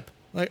ship.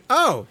 Like,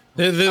 oh.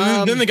 Then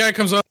the guy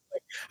comes up.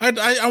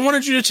 I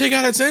wanted you to take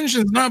out its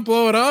engines, not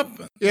blow it up.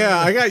 Yeah,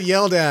 I got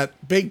yelled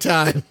at big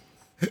time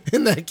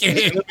in that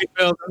game.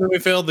 And then we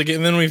failed the game.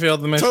 And then we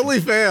failed the mission. Totally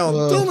failed.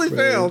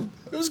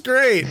 It was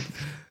great.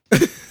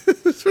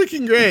 It was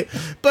freaking great.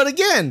 But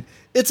again,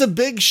 it's a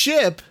big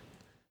ship.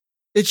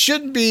 It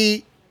shouldn't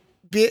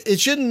it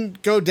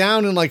shouldn't go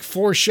down in like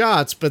 4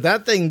 shots, but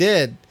that thing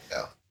did.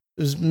 Yeah.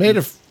 It was made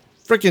of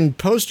freaking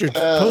poster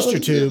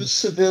tube. It was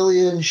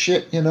civilian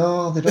ship, They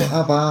don't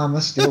have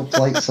armor, steel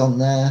plates on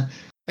there.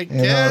 I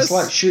guess. It's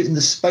like shooting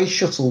the space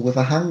shuttle with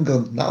a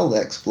handgun. That'll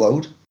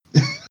explode.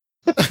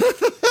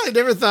 I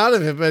never thought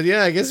of it, but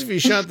yeah, I guess if you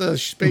shot the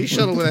space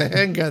shuttle with a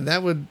handgun,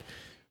 that would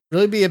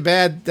really be a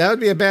bad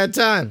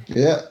time.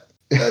 Yeah.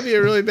 That'd be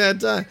a really bad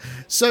time.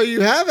 So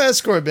you have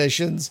escort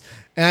missions,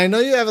 and I know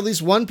you have at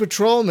least one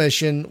patrol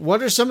mission.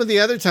 What are some of the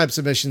other types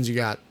of missions you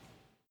got?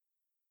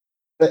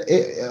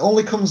 It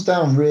only comes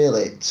down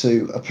really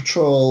to a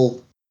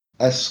patrol,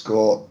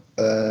 escort,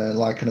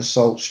 like an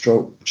assault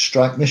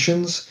strike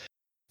missions.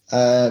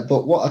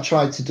 But what I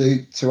tried to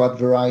do to add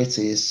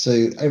variety is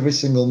to every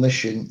single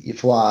mission you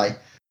fly,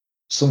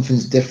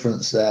 something's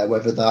different there,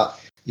 whether that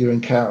you're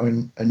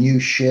encountering a new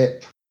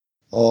ship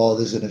or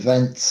there's an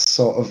event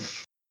sort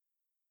of,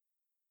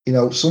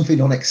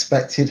 something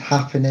unexpected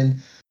happening,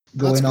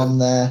 going on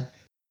there.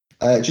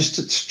 Just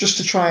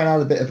to try and add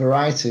a bit of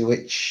variety,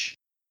 which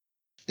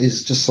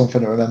is just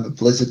something I remember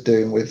Blizzard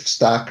doing with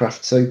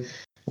StarCraft 2,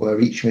 where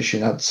each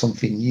mission had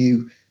something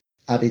new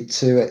added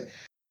to it.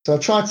 So I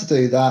tried to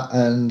do that,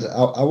 and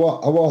I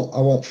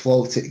won't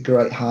float it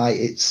great height.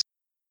 It's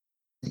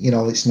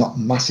it's not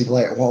massive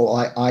like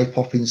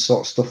eye-popping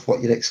sort of stuff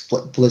what you'd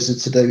expect Blizzard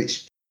to do.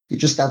 It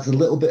just adds a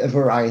little bit of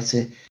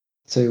variety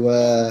to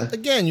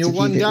again, you're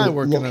one guy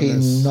working on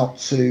this. Not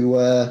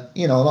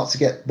to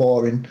get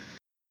boring.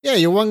 Yeah,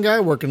 you're one guy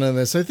working on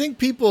this. I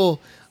think a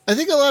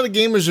lot of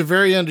gamers are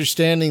very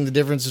understanding the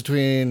difference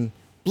between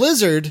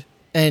Blizzard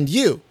and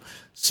you.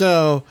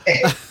 So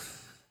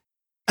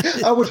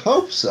I would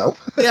hope so.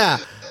 Yeah,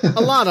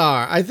 a lot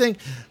are.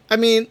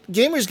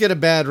 Gamers get a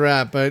bad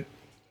rap, but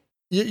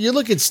you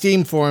look at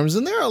Steam forums,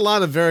 and there are a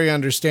lot of very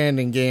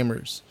understanding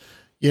gamers,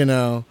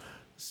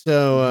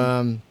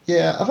 So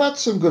yeah, I've had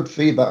some good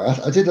feedback.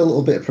 I did a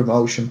little bit of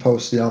promotion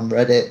posting on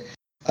Reddit,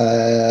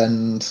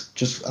 and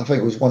I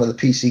think it was one of the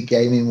PC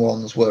gaming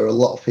ones where a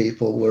lot of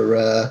people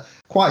were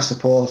quite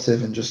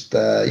supportive and just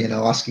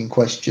asking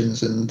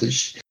questions and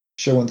just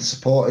showing the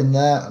support in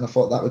there, and I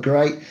thought that was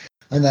great.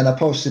 And then I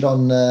posted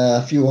on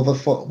a few other,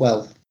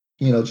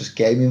 just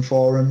gaming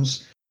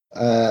forums,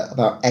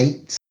 about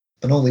 8,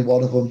 and only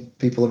one of them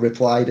people have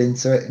replied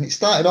into it, and it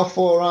started off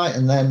all right,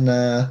 and then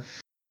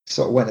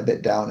sort of went a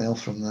bit downhill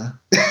from there.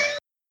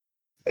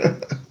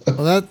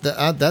 Well,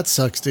 that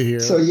sucks to hear.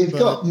 So you've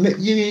got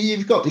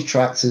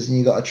detractors and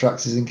you've got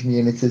attractors in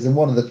communities, and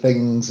one of the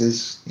things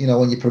is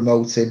when you're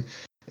promoting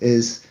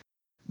is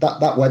that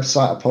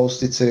website I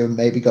posted to and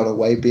maybe got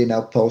away being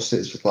able to post it.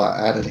 It's like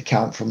I had an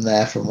account from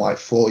there from like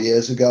 4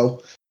 years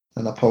ago,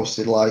 and I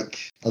posted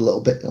like a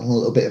little bit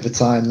of a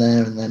time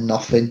there and then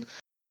nothing.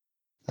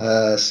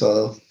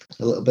 So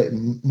a little bit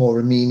more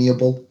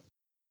amenable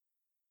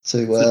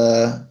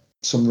to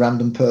some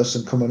random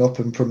person coming up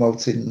and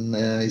promoting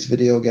his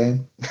video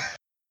game.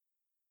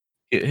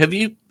 Have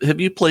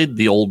you played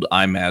the old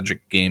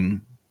iMagic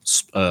game?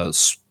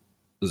 It's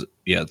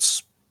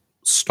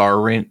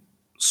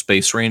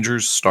Space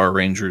Rangers, Star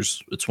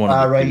Rangers. It's one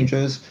Star of the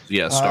Rangers.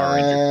 Yeah, Star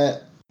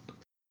Rangers.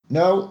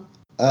 No,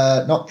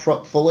 not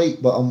fully,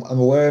 but I'm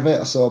aware of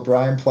it. I saw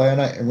Brian playing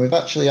it, and we've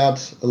actually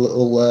had a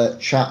little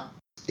chat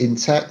in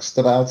text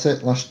about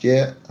it last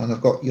year, and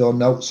I've got your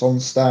notes on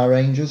Star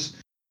Rangers,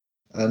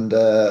 and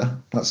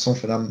that's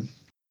something I'm...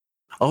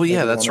 Oh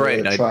yeah, that's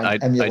right. I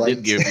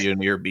did give you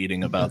an ear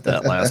beating about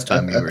that last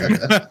time you were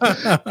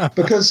here.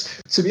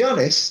 Because, to be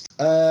honest,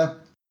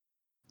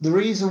 the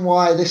reason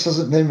why this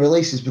hasn't been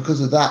released is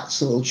because of that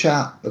little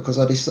chat. Because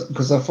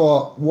I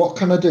thought, what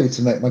can I do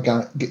to make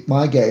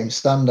my game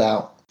stand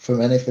out from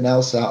anything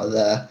else out of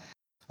there?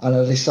 And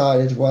I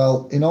decided,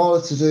 well, in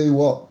order to do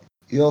what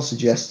you're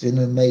suggesting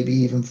and maybe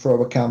even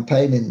throw a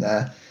campaign in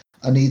there,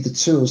 I need the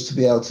tools to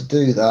be able to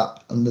do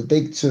that. And the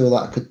big tool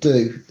that I could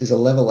do is a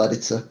level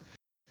editor.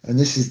 And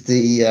this is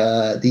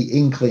the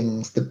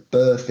inklings, the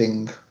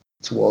birthing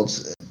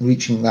towards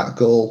reaching that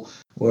goal,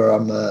 where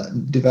I'm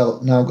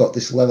now got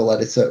this level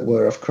editor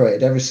where I've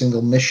created every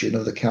single mission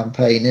of the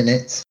campaign in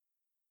it,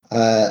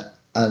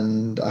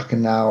 and I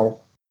can now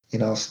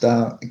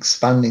start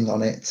expanding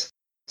on it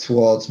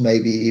towards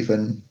maybe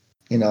even,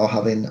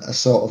 having a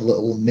sort of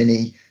little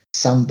mini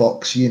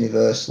sandbox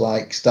universe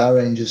like Star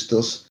Rangers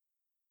does.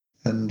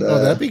 And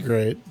that'd be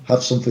great.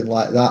 Have something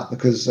like that,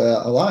 because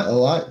I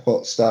like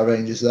what Star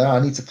Rangers there. I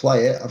need to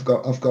play it. I've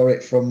got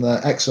it from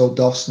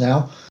Exodus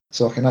now,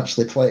 so I can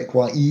actually play it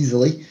quite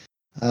easily.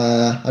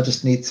 I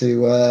just need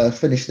to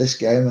finish this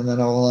game, and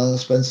then I'll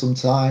spend some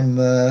time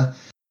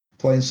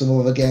playing some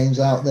other games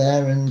out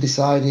there and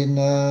deciding.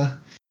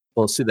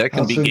 Well, see, that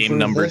can be game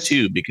number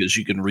 2, because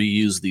you can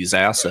reuse these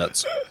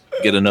assets,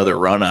 get another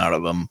run out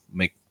of them,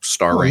 make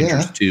Star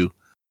Rangers 2.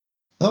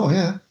 Oh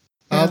yeah.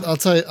 I'll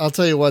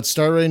tell you what,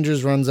 Star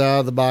Rangers runs out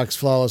of the box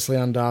flawlessly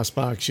on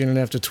DOSBox. You don't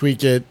have to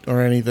tweak it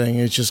or anything.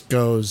 It just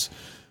goes.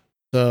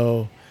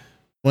 So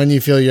when you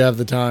feel you have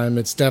the time,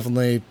 it's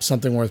definitely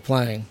something worth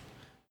playing.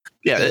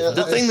 Yeah,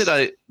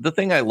 the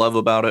thing I love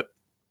about it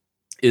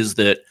is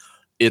that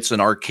it's an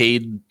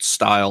arcade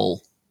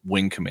style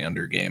Wing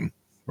Commander game,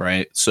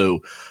 right?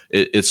 So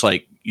it's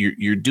like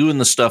you're doing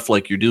the stuff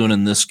like you're doing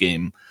in this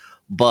game,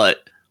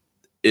 but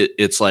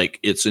it's like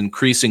it's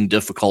increasing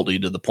difficulty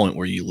to the point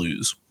where you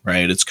lose,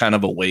 right? It's kind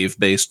of a wave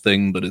based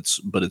thing, but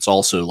it's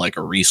also like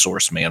a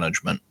resource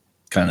management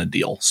kind of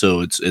deal. So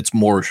it's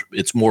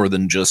more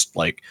than just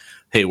like,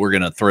 hey, we're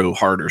gonna throw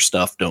harder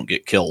stuff, don't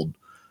get killed,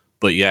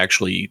 but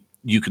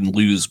you can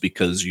lose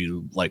because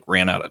you like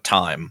ran out of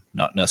time,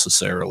 not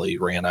necessarily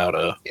run out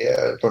of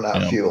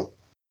fuel.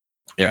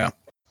 Yeah,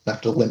 have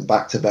to limp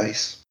back to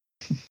base.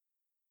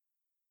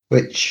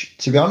 Which,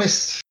 to be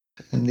honest,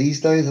 in these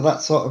days of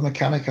that sort of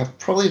mechanic, I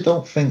probably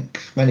don't think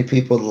many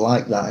people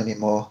like that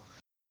anymore.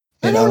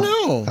 I don't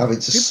know. Having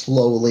to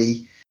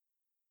slowly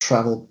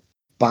travel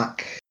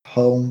back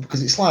home,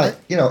 because it's like,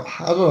 I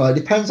don't know, it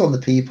depends on the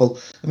people.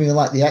 I mean,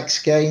 like the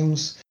X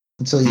Games,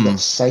 until you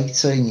got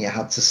Satan, you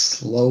had to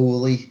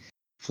slowly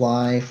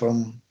fly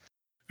from.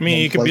 I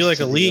mean, you could be like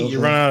Elite, you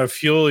run out of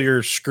fuel,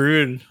 you're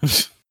screwed.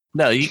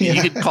 No,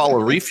 you could call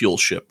a refuel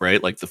ship,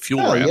 right? Like the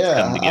fuel ramps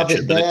come to get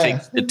you,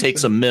 but it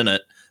takes a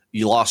minute.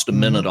 You lost a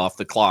minute off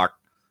the clock.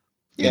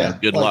 Yeah.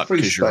 Good luck,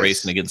 because you're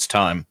racing against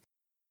time.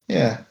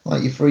 Yeah,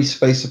 like your free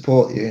space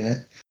support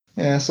unit.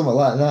 Yeah, something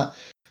like that.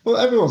 Well,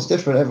 everyone's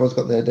different. Everyone's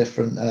got their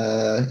different,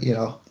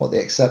 what they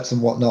accept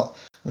and whatnot.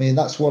 I mean,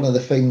 that's one of the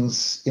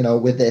things,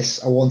 with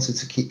this. I wanted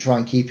to try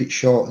and keep it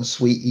short and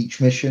sweet each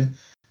mission.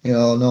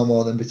 No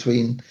more than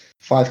between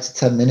 5 to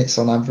 10 minutes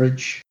on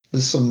average.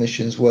 There's some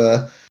missions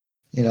where,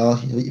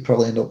 you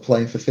probably end up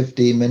playing for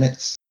 15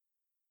 minutes.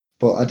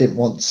 But I didn't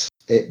want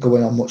it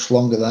going on much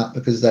longer than that,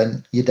 because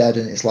then you're dead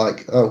and it's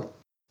like, oh,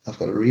 I've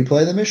got to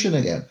replay the mission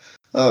again.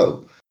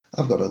 Oh,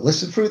 I've got to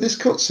listen through this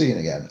cutscene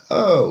again.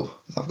 Oh,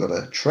 I've got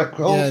to trek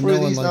all through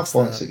these nav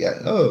points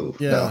again. Oh,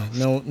 yeah,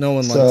 no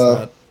one likes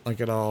that,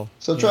 like at all.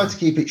 So I tried to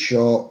keep it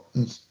short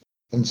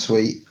and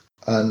sweet,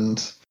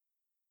 and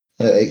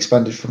it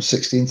expanded from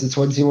 16 to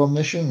 21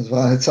 missions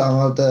by the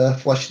time I'd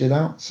fleshed it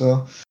out.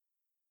 So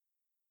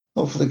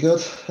hopefully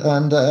good,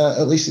 and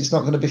at least it's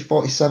not going to be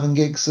 47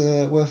 gigs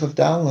worth of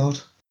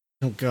download.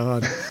 Oh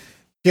God,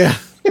 yeah.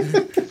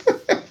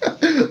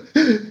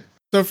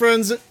 So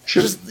friends,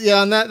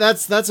 and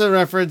that's a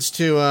reference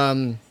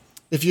to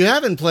if you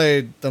haven't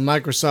played the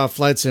Microsoft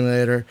Flight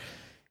Simulator,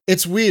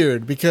 it's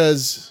weird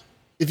because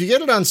if you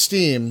get it on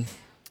Steam,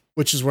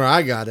 which is where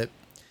I got it,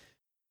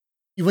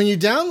 when you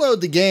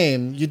download the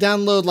game, you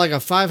download like a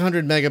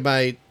 500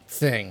 megabyte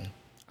thing.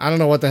 I don't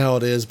know what the hell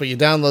it is, but you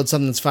download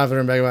something that's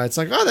 500 megabytes. It's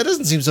like, oh, that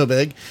doesn't seem so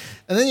big.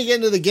 And then you get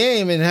into the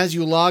game and it has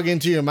you log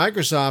into your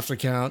Microsoft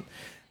account.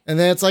 And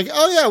then it's like,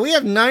 oh yeah, we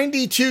have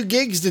 92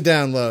 gigs to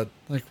download.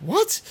 Like,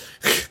 what?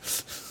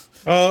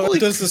 Oh, it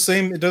does the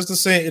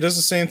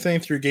same thing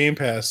through Game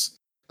Pass.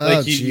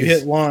 Like you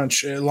hit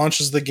launch, it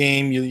launches the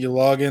game, you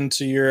log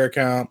into your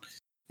account,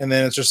 and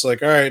then it's just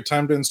like, all right,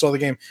 time to install the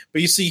game.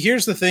 But you see,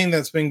 here's the thing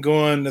that's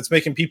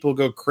making people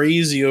go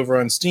crazy over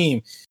on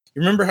Steam. You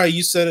remember how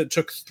you said it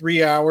took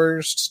 3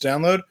 hours to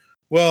download?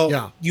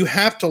 Well, you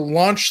have to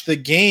launch the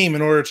game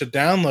in order to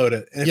download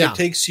it. And if it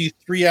takes you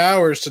 3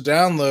 hours to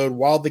download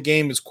while the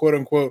game is quote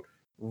unquote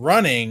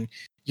running,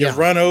 you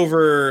run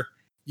over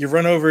your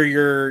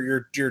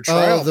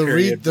trial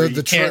period.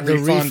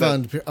 The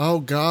refund. Oh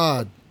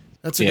God,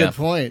 that's a good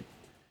point.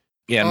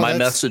 Yeah, my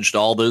message to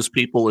all those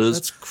people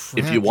is,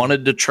 if you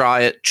wanted to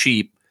try it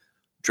cheap,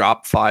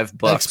 drop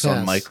 $5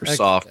 on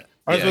Microsoft.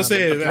 I was going to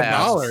say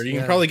 $1. You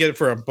can probably get it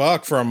for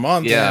 $1 for a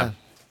month. Yeah,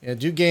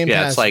 do Game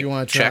Pass. It's like, if you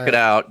want to try check it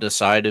out,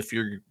 decide if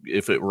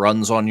it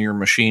runs on your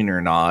machine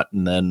or not,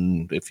 and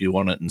then if you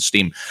want it in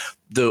Steam.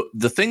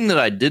 The thing that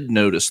I did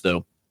notice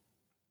though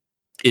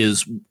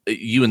is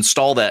you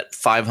install that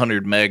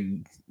 500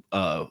 meg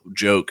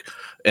joke,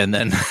 and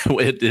then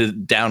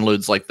it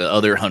downloads like the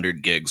other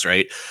 100 gigs,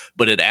 right?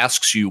 But it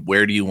asks you,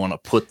 where do you want to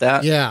put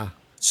that? Yeah.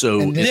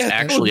 So it's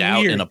actually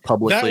out in a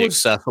publicly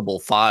accessible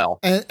file.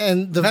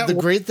 And the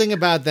great thing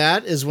about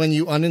that is when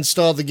you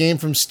uninstall the game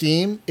from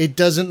Steam, it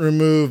doesn't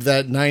remove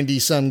that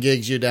 90-some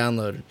gigs you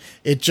downloaded.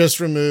 It just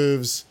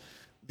removes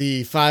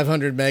the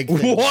 500 meg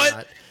thing.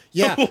 What?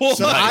 Yeah.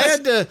 So I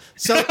had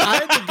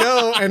to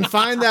go and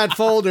find that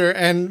folder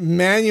and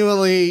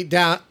manually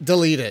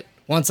delete it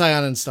once I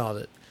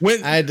uninstalled it.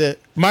 When I had to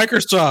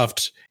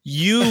Microsoft,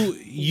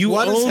 you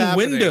What is own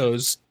happening?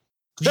 Windows.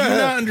 Do you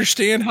not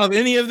understand how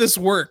any of this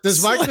works?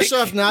 Does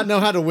Microsoft not know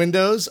how to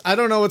Windows? I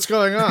don't know what's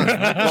going on.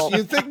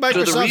 You think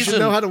Microsoft should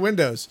know how to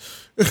Windows?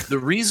 The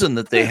reason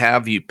that they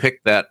have you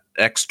pick that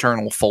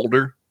external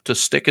folder to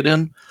stick it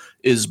in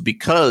is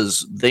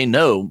because they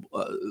know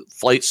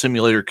Flight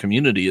Simulator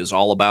community is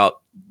all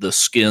about the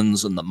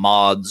skins and the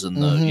mods and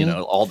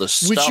the all the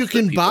stuff which you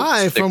can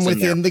buy from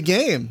within the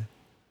game.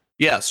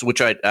 Yes, which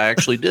I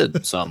actually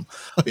did some.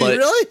 But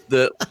really?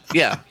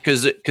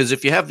 because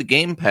if you have the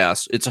Game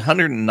Pass, it's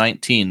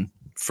 $119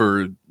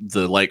 for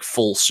the like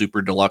full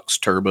Super Deluxe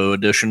Turbo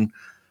Edition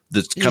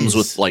that comes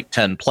with like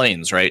 10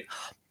 planes, right?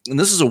 And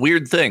this is a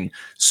weird thing.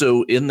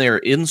 So in their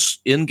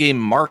in-game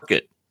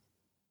market,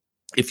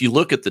 if you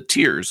look at the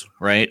tiers,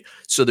 right?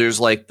 So there's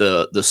like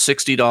the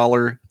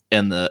 $60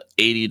 and the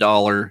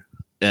 $80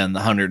 and the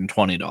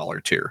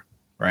 $120 tier,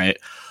 right?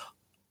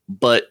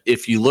 But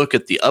if you look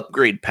at the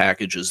upgrade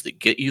packages that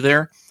get you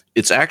there,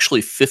 it's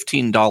actually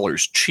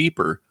 $15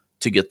 cheaper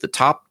to get the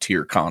top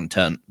tier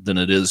content than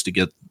it is to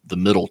get the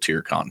middle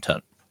tier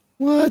content.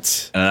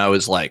 What? And I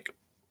was like,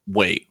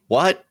 wait,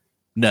 what?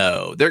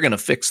 No, they're going to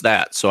fix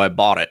that. So I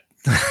bought it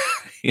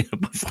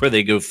before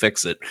they go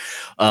fix it.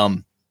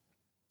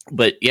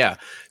 But yeah,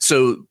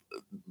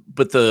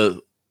 but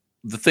the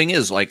thing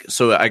is, like,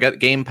 so I got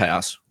Game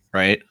Pass,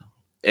 right?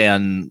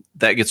 And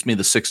that gets me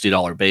the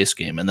 $60 base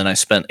game. And then I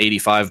spent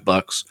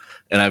 $85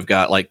 and I've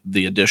got like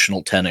the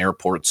additional 10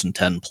 airports and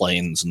 10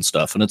 planes and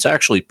stuff. And it's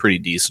actually pretty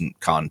decent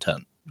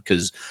content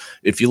because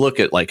if you look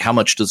at like how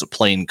much does a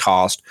plane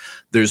cost,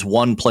 there's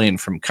one plane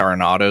from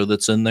Coronado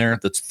that's in there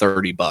that's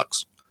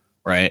 $30,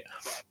 right?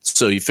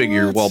 So you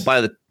figure, well, by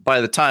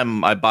the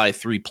time I buy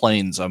 3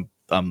 planes, I'm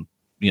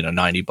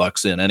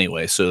 $90 in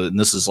anyway. So and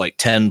this is like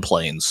 10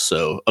 planes.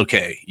 So,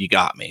 okay, you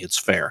got me. It's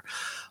fair.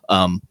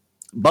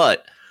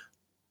 But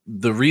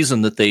the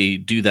reason that they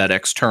do that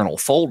external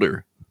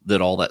folder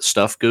that all that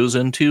stuff goes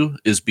into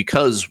is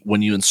because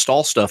when you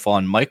install stuff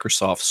on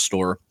Microsoft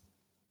Store,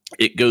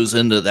 it goes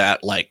into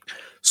that like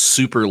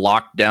super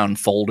locked down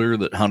folder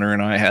that Hunter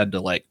and I had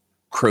to like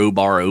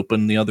crowbar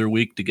open the other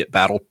week to get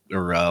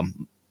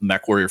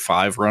MechWarrior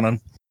 5 running.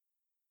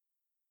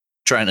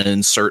 Trying to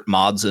insert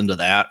mods into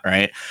that,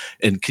 right?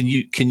 And can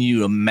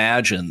you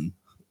imagine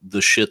the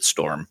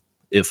shitstorm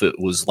if it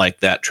was like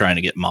that trying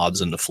to get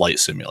mods into Flight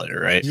Simulator,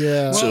 right?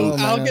 Yeah. So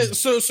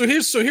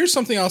here's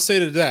something I'll say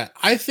to that.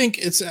 I think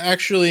it's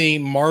actually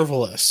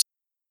marvelous.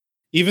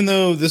 Even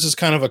though this is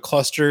kind of a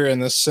cluster in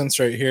this sense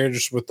right here,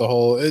 just with the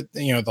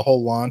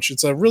whole launch,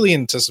 it's a really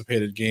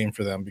anticipated game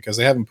for them because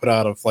they haven't put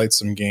out a flight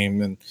sim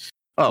game in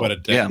a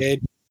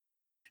decade.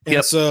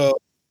 Yeah.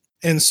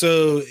 And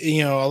so,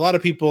 a lot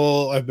of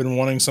people have been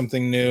wanting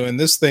something new, and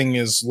this thing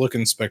is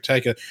looking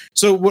spectacular.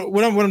 So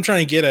what I'm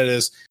trying to get at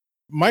is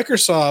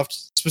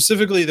Microsoft,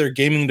 specifically their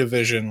gaming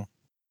division,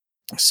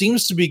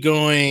 seems to be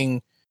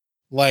going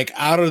like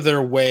out of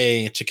their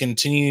way to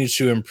continue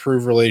to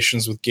improve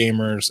relations with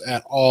gamers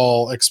at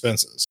all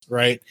expenses,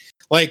 right?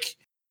 Like,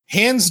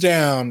 hands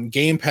down,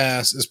 Game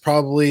Pass is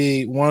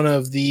probably one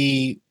of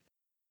the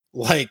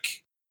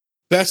like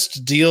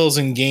best deals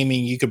in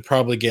gaming you could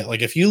probably get.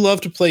 Like, if you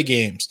love to play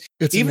games,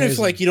 even if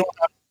like you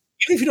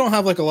don't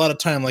have like a lot of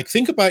time, like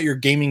think about your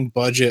gaming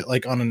budget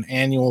like on an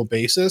annual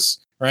basis,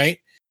 right?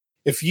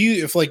 If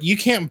you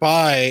can't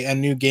buy a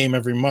new game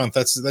every month,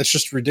 that's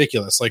just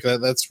ridiculous. Like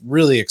that's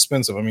really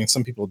expensive. I mean,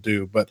 some people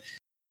do, but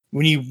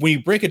when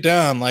you break it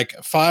down, like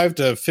 $5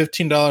 to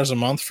 $15 a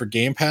month for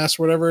Game Pass,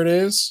 whatever it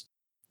is,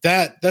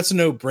 that's a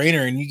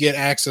no-brainer, and you get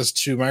access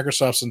to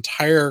Microsoft's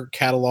entire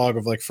catalog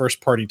of like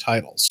first-party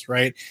titles,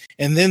 right?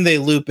 And then they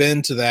loop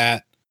into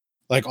that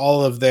like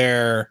all of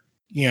their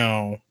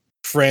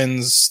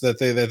friends that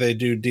they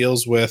do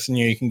deals with, and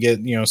you can get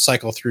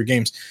cycle through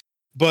games.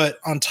 But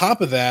on top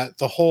of that,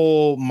 the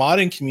whole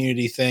modding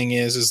community thing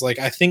is like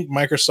I think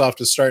Microsoft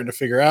is starting to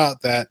figure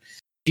out that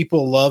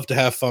people love to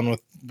have fun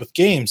with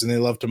games, and they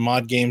love to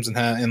mod games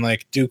and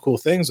like do cool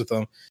things with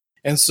them.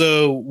 And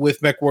so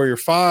with MechWarrior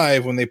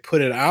 5, when they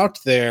put it out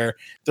there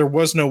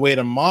was no way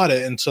to mod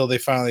it until they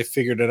finally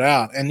figured it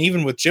out. And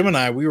even with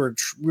Gemini, we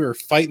were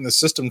fighting the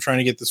system trying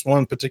to get this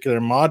one particular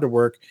mod to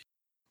work,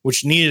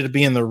 which needed to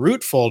be in the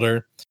root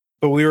folder.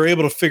 But we were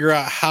able to figure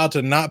out how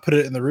to not put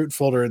it in the root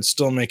folder and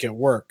still make it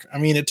work. I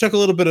mean, it took a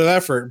little bit of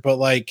effort, but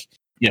like...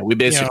 Yeah, we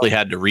basically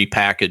had to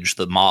repackage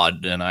the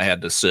mod, and I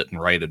had to sit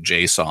and write a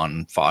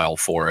JSON file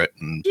for it.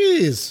 And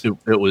jeez.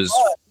 It was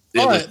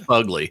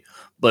ugly,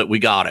 but we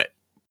got it.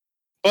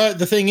 But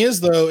the thing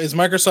is, though, is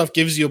Microsoft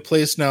gives you a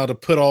place now to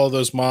put all of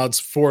those mods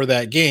for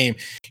that game.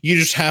 You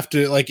just have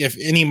to, like, if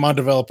any mod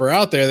developer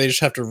out there, they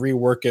just have to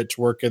rework it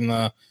to work in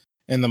the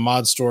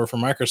mod store for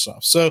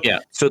Microsoft. So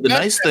yeah. So the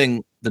nice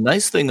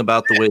thing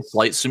about the way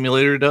Flight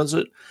Simulator does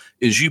it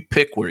is you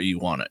pick where you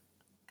want it.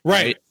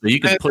 Right. So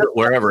you can put it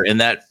wherever. And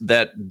that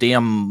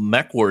damn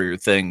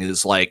MechWarrior thing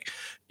is like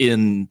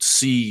in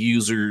C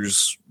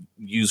users,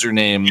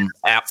 username,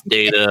 app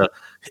data,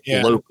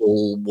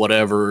 local,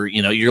 whatever.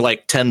 You're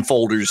like 10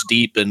 folders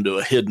deep into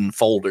a hidden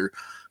folder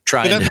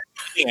trying to.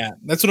 Yeah,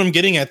 that's what I'm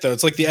getting at, though.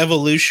 It's like the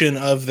evolution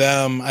of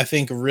them, I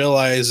think,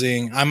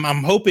 realizing.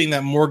 I'm hoping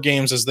that more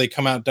games as they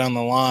come out down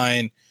the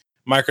line,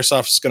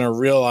 Microsoft's going to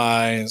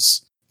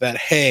realize that,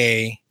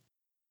 hey,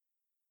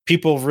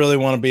 people really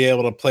want to be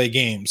able to play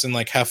games and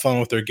like have fun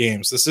with their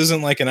games. This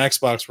isn't like an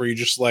Xbox where you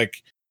just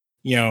like,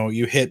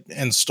 you hit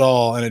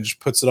install and it just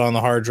puts it on the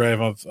hard drive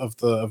of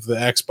the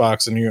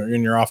Xbox and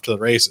you're off to the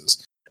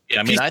races. Yeah,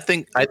 I mean, I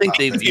think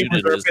they viewed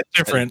it as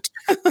different.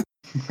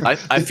 I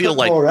feel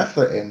like more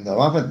effort in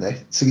though, haven't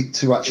they,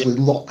 to actually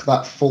lock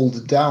that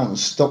folder down and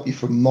stop you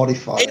from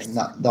modifying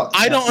that.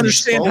 I don't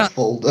understand how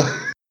folder.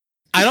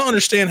 I don't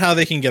understand how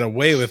they can get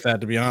away with that,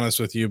 to be honest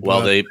with you.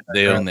 Well,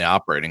 they own the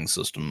operating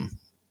system,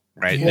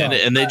 right? Yeah.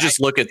 And they just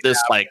look at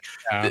this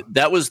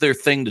that was their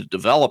thing to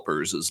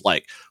developers is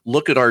like,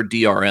 look at our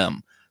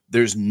DRM.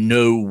 There's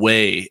no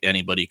way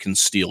anybody can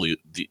steal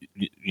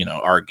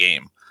our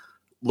game.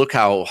 Look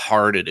how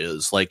hard it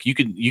is. Like you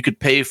could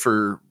pay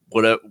for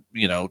whatever,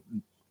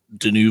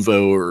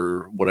 Denuvo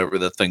or whatever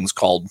the thing's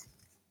called.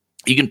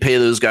 You can pay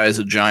those guys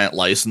a giant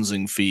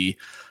licensing fee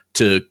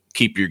to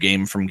keep your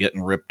game from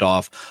getting ripped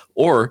off,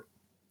 or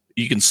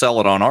you can sell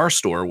it on our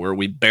store where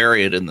we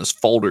bury it in this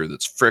folder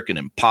that's freaking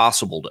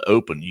impossible to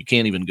open. You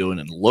can't even go in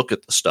and look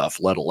at the stuff,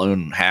 let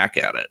alone hack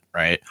at it,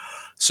 right?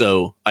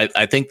 So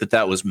I think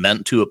that was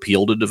meant to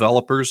appeal to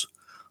developers,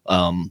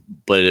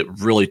 but it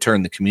really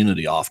turned the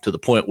community off to the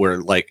point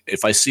where, like,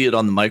 if I see it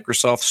on the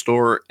Microsoft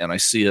store and I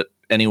see it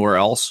anywhere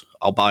else,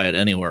 I'll buy it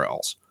anywhere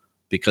else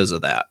because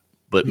of that.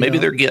 But maybe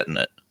they're getting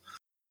it.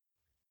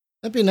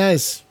 That'd be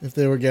nice if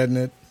they were getting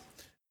it.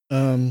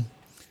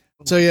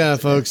 So yeah,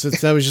 folks,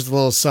 that was just a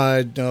little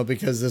side note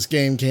because this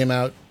game came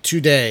out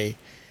today,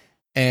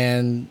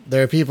 and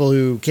there are people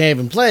who can't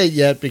even play it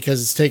yet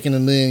because it's taken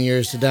 1,000,000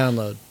 years to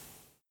download.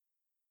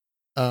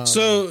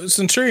 So,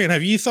 Centurion,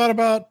 have you thought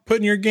about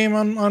putting your game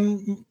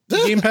on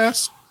Game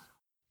Pass?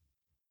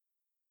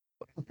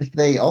 If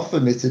they offer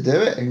me to do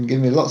it and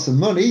give me lots of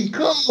money, of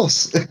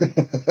course.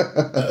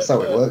 That's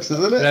how it works,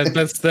 isn't it?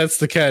 That's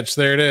the catch.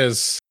 There it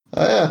is.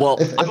 Yeah. Well,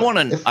 I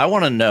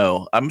want to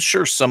know. I'm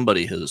sure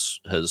somebody has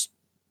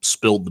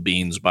spilled the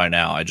beans by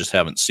now. I just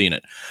haven't seen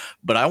it,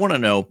 but I want to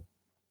know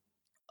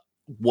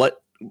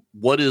what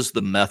is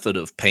the method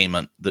of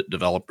payment that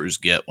developers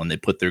get when they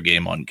put their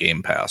game on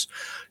Game Pass?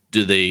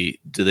 Do they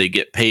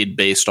get paid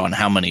based on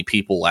how many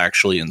people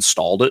actually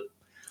installed it,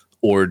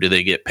 or do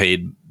they get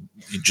paid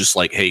just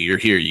like, hey, you're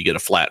here, you get a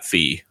flat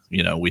fee?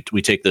 We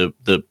take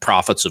the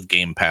profits of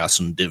Game Pass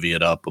and divvy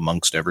it up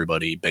amongst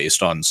everybody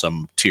based on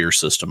some tier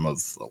system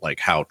of like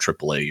how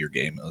AAA your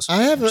game is.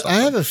 I have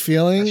a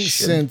feeling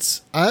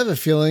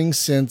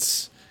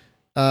since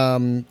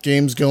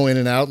games go in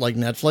and out like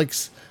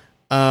Netflix,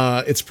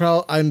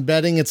 I'm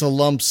betting it's a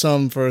lump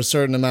sum for a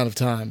certain amount of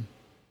time,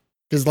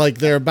 because like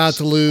they're about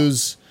to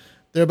lose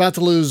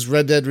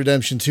Red Dead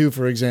Redemption 2,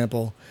 for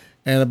example,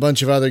 and a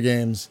bunch of other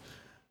games.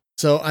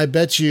 So I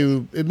bet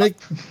you it make.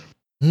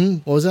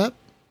 What was that?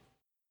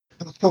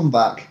 Come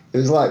back. It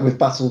was like with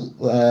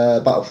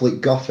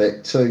Battlefleet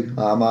Gothic 2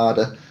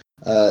 Armada.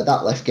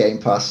 That left Game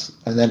Pass,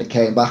 and then it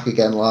came back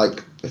again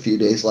like a few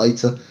days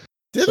later.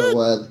 Did it?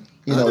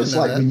 It's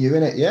like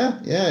renewing it. Yeah,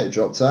 it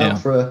dropped out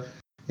for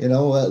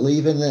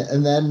leaving it,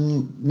 and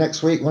then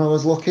next week when I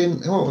was looking,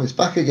 it's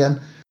back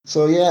again.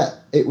 So yeah,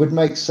 it would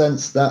make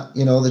sense that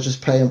they're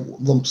just paying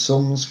lump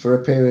sums for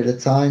a period of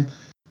time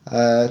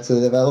to the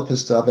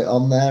developers to have it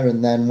on there,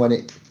 and then when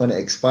it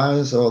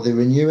expires or they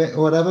renew it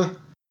or whatever,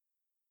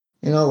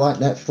 like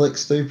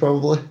Netflix do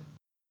probably.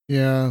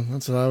 Yeah,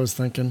 that's what I was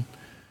thinking.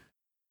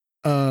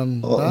 I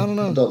don't know. I don't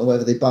know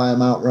whether they buy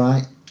them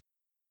outright.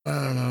 I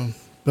don't know,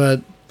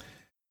 but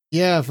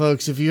yeah,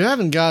 folks, if you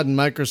haven't gotten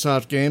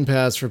Microsoft Game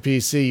Pass for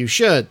PC, you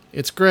should.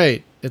 It's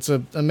great. It's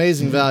an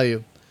amazing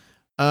value.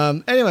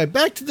 Anyway,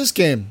 back to this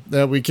game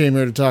that we came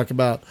here to talk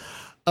about.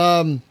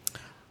 I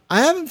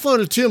haven't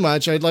floated too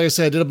much. Like I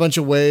said, I did a bunch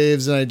of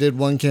waves and I did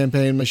one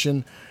campaign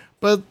mission,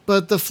 but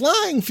the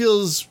flying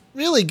feels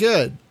really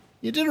good.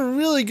 You did a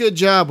really good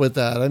job with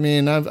that. I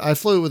mean, I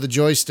flew with a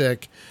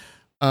joystick,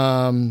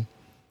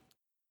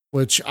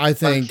 which I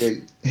think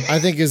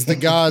is the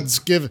God's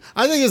give.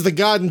 I think is the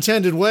God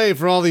intended way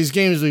for all these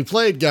games we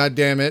played. God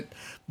damn it!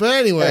 But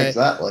anyway,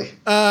 exactly.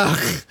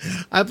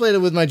 I played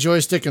it with my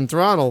joystick and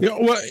throttle. There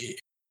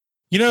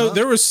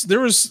was a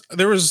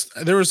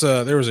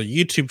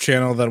YouTube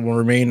channel that will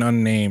remain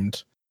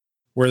unnamed,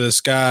 where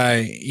this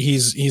guy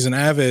he's an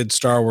avid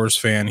Star Wars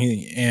fan.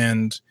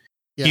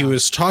 He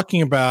was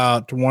talking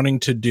about wanting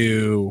to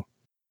do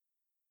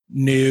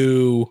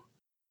new,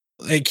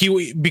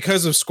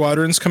 because of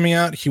Squadrons coming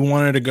out, he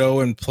wanted to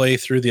go and play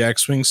through the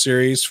X-Wing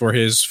series for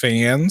his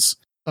fans.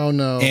 Oh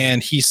no.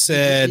 And he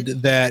said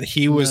that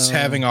he was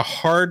having a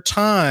hard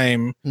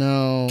time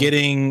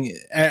getting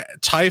a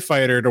TIE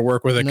Fighter to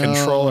work with a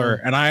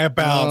controller, and I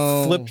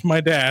about flipped my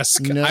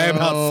desk.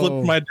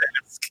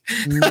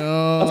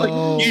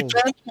 No. You don't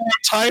play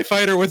a TIE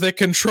fighter with a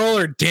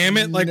controller, damn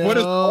it. Like, what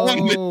is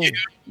wrong with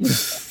you?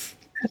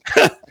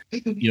 You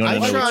want to know Why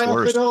what's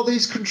worse? all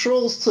these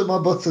controls to my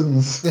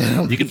buttons?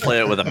 You can play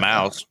it with a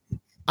mouse.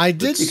 I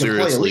did. You can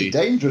play Elite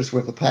Dangerous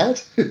with a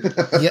pad.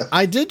 Yeah,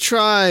 I did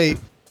try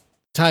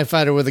TIE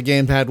Fighter with a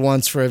gamepad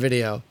once for a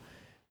video.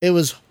 It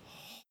was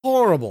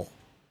horrible.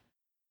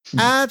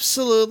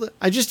 Absolutely.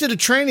 I just did a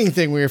training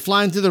thing where you're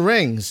flying through the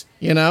rings,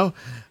 you know,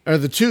 or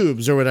the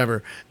tubes or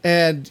whatever.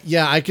 And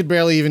yeah, I could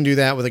barely even do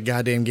that with a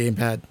goddamn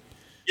gamepad.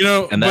 You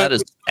know, And that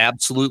is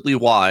absolutely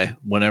why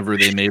whenever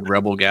they made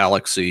Rebel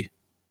Galaxy,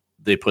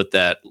 they put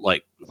that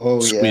like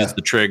squeeze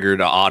the trigger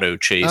to auto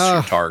chase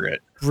your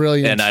target.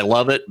 Brilliant. And I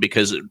love it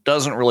because it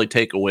doesn't really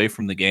take away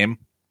from the game.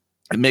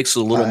 It makes it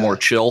a little more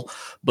chill,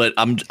 but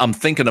I'm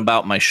thinking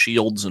about my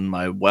shields and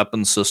my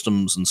weapon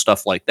systems and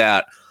stuff like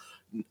that,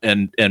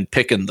 and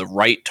picking the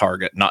right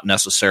target, not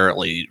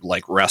necessarily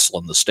like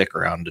wrestling the stick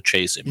around to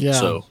chase him. Yeah.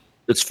 So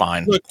it's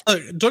fine. Look,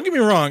 don't get me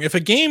wrong. If a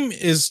game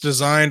is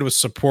designed with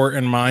support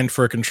in mind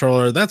for a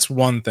controller, that's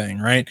one thing,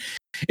 right?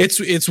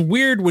 It's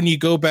weird when you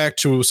go back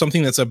to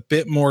something that's a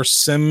bit more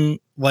sim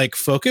like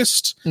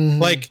focused,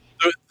 like.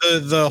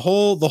 The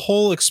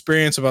whole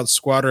experience about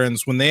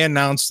Squadrons, when they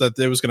announced that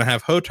it was going to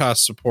have HOTAS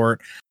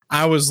support,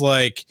 I was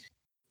like,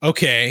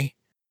 okay,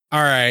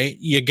 all right,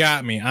 you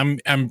got me. I'm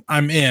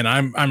in.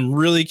 I'm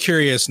really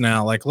curious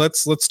now. Like,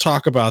 let's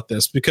talk about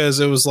this, because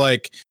it was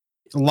like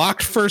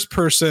locked first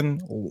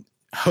person,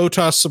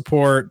 HOTAS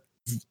support,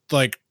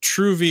 like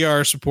true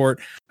VR support.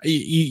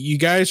 You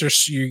guys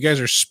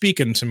are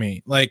speaking to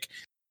me, like,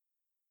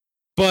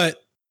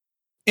 but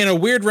in a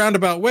weird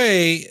roundabout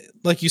way.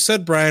 Like you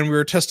said, Brian, we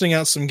were testing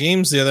out some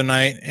games the other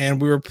night, and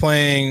we were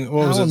playing,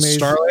 what was it, amazing.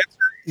 Starlancer?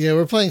 Yeah,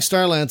 we're playing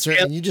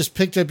Starlancer, and you just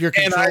picked up your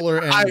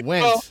controller and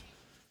went. Well,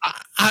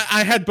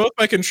 I had both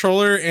my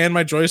controller and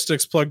my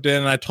joysticks plugged in,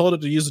 and I told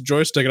it to use the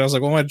joystick, and I was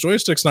like, well, my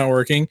joystick's not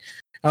working.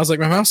 I was like,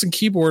 my mouse and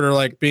keyboard are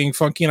like being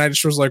funky, and I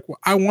just was like, well,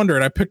 I wonder,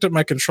 and I picked up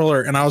my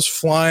controller, and I was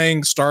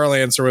flying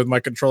Starlancer with my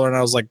controller, and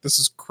I was like, this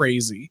is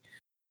crazy.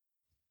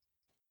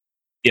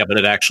 Yeah, but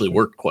it actually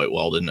worked quite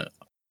well, didn't it?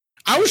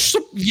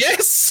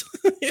 Yes,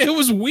 it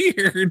was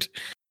weird.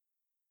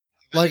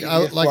 Like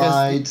I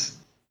tried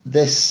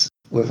this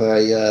with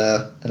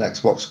an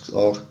Xbox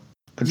or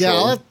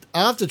controller. Yeah,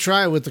 I'll have to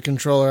try it with the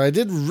controller. I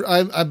did,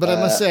 but I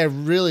must say I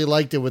really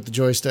liked it with the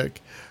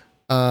joystick.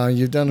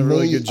 You've done a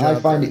really good job. I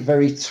find it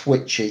very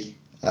twitchy.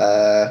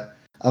 I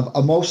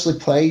mostly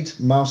played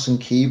mouse and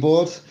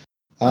keyboard,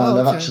 and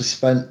I've actually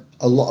spent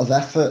a lot of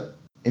effort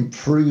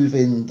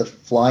improving the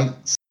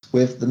flight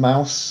with the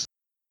mouse.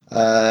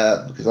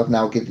 Because I've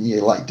now given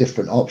you like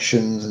different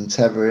options and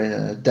tethering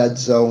and a dead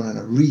zone and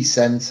a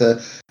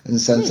recenter and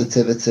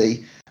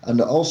sensitivity,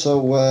 and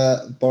also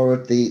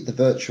borrowed the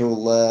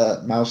virtual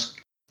mouse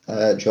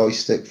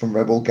joystick from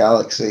Rebel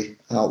Galaxy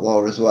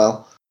Outlaw as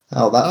well.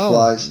 How that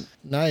flies.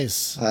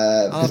 Nice.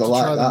 Because I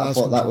like that. I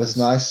thought that was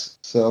nice.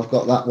 So I've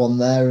got that one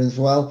there as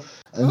well.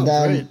 And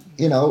then,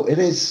 you know, it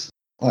is,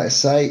 like I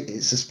say,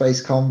 it's a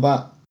space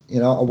combat. You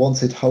know, I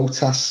wanted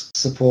HOTAS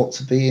support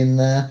to be in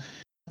there.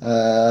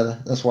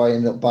 That's why I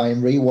ended up buying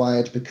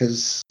Rewired,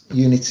 because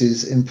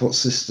Unity's input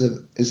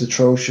system is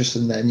atrocious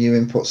and their new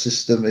input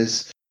system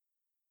is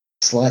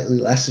slightly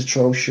less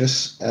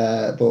atrocious.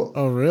 But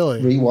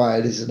really?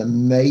 Rewired is an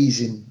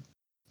amazing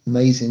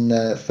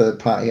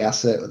third-party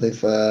asset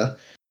they've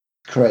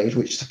created,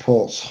 which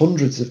supports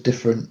hundreds of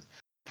different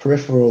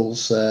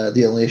peripherals.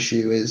 The only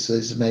issue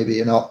is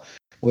maybe not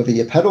whether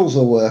your pedals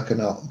will work or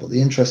not. But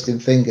the interesting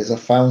thing is I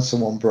found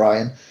someone,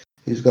 Brian,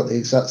 who's got the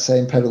exact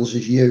same pedals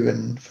as you,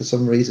 and for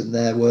some reason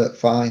they work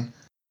fine.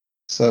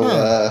 So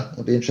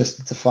I'll be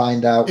interested to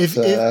find out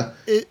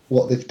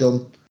what they've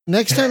done.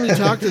 Next time you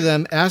talk to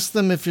them, ask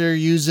them if you're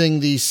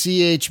using the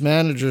CH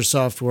Manager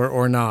software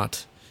or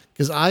not.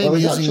 Because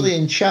he's actually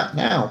in chat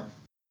now.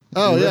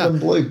 Oh, yeah.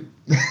 Blue.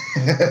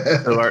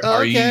 So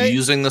are you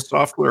using the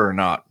software or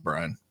not,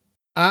 Brian?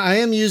 I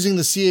am using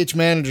the CH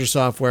Manager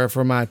software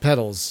for my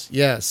pedals.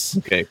 Yes.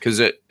 Okay,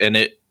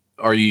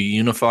 are you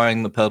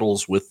unifying the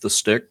pedals with the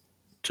stick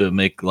to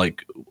make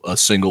like a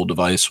single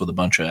device with a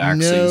bunch of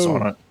axes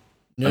on it?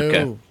 No.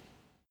 Okay.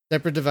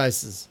 Separate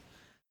devices.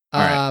 All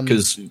right,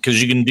 because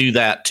you can do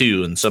that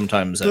too, and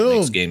sometimes that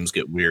makes games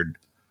get weird.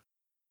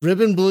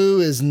 Ribbon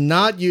Blue is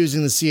not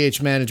using the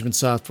CH management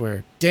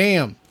software.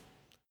 Damn.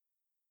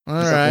 All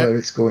right. Where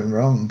it's going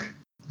wrong.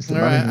 All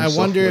right. I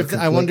wonder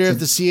if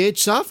the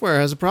CH software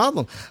has a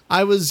problem.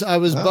 I was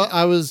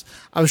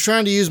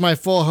trying to use my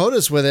full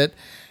HOTAS with it,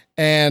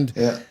 and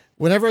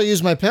whenever I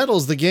use my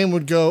pedals, the game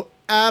would go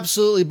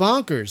absolutely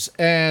bonkers.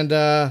 And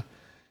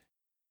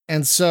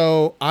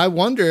so I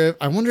wonder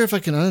if I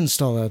can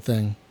uninstall that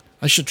thing.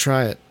 I should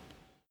try it.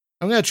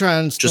 I'm gonna try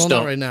uninstalling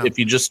it right now. If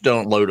you just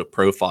don't load a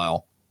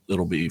profile,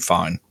 it'll be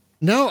fine.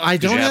 No, I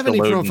don't have any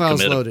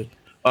profiles loaded.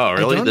 Oh,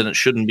 really? Then it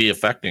shouldn't be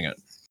affecting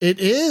it. It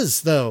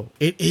is, though.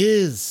 It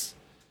is.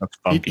 That's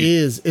funky. It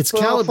is. It's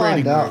calibrating. I'll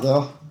find out,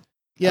 though.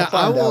 Yeah,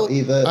 I'll find out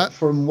either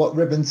from what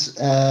Ribbons,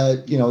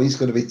 he's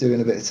going to be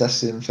doing a bit of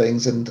testing and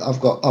things, and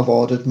I've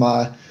ordered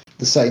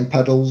the same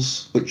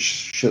pedals, which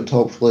should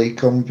hopefully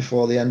come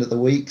before the end of the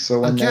week. So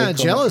when I'm kind of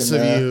jealous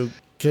of you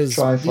because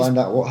try and find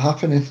out what's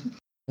happening.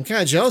 I'm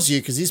kind of jealous of you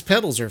because these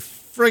pedals are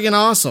friggin'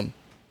 awesome.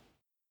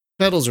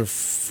 Pedals are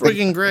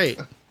friggin' great.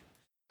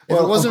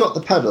 Well, I've got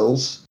the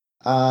pedals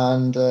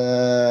and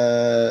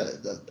a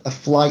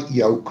flight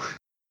yoke.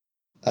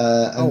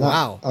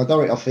 Wow! I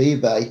got it off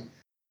eBay.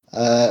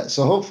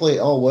 So hopefully it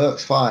all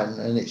works fine,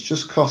 and it's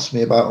just cost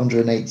me about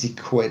 180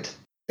 quid.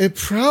 It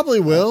probably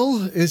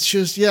will. It's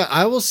just,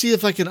 I will see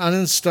if I can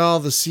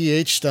uninstall the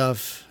CH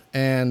stuff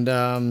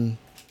and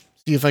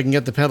see if I can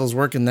get the pedals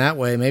working that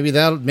way. Maybe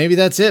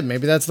that's it.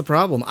 Maybe that's the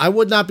problem. I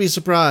would not be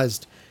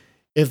surprised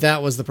if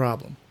that was the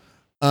problem.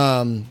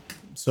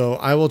 So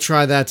I will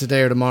try that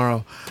today or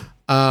tomorrow.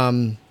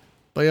 But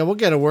yeah, we'll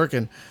get it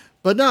working.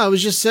 But no, I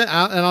was just saying,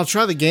 and I'll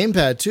try the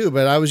gamepad too,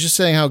 but I was just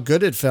saying how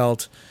good it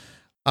felt.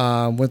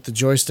 With the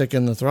joystick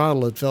and the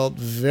throttle, it felt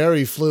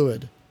very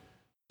fluid.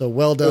 So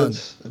well done.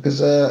 Good.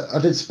 Because I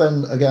did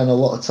spend, again, a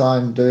lot of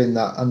time doing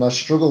that, and I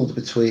struggled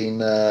between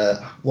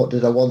what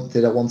did I want?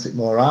 Did I want it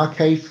more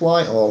arcade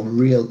flight or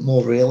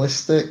more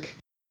realistic,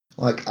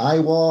 like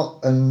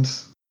IWAT? And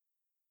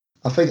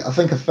I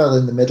think I fell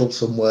in the middle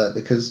somewhere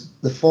because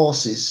the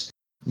forces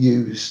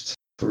used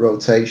for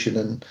rotation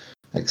and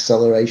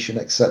acceleration,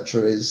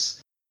 etc.,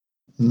 is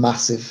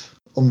massive,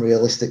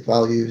 unrealistic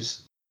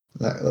values.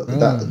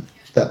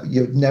 That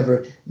you'd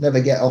never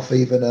get off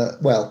even a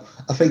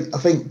I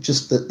think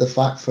just the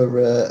fact for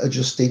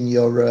adjusting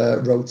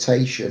your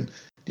rotation,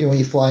 when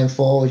you're flying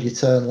forward, you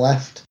turn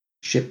left,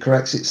 ship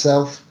corrects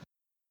itself.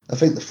 I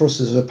think the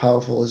thrusters are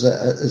powerful as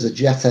a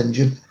jet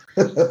engine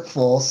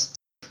force,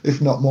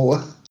 if not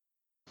more,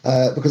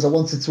 because I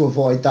wanted to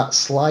avoid that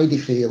slidey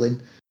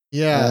feeling.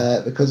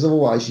 Yeah. Because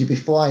otherwise you'd be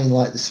flying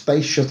like the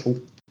space shuttle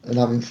and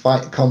having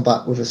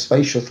combat with a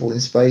space shuttle in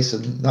space,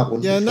 and that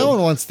wouldn't be fun. No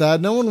one wants that.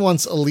 No one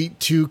wants Elite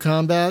 2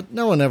 combat.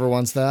 No one ever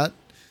wants that.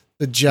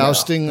 The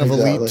jousting of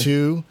Elite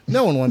 2.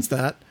 No one wants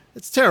that.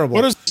 It's terrible.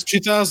 What is this,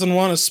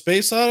 2001 A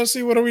Space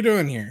Odyssey? What are we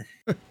doing here?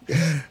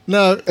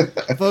 No,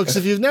 folks,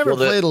 if you've never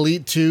played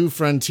Elite 2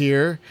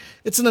 Frontier,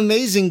 it's an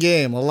amazing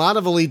game. A lot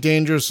of Elite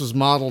Dangerous was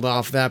modeled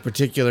off that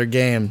particular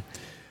game.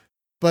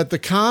 But the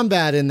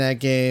combat in that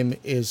game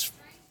is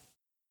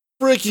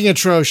freaking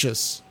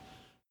atrocious.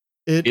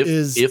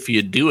 If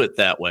you do it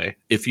that way,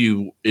 if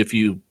you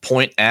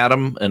point at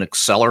them and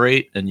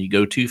accelerate and you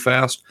go too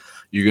fast,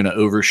 you're going to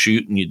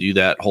overshoot and you do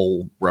that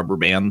whole rubber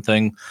band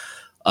thing.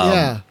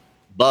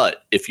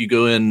 But if you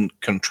go in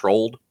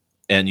controlled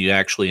and you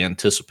actually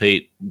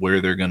anticipate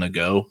where they're going to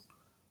go,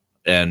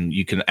 and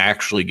you can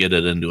actually get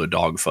it into a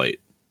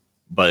dogfight,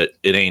 but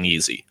it ain't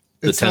easy.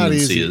 The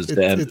tendency is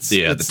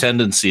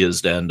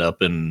to end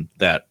up in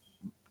that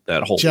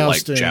whole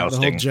jousting. The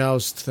whole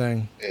joust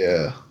thing.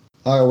 Yeah.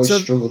 I always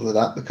struggled with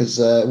that because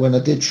when I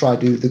did try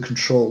to do the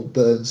control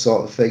burn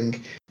sort of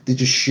thing, they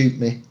just shoot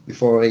me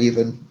before I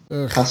even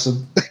pass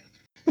them.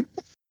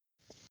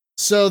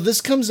 So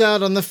this comes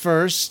out on the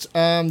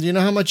 1st. Do you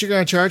know how much you're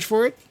going to charge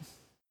for it?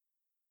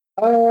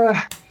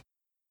 I'm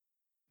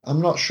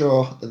not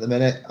sure at the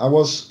minute. I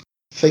was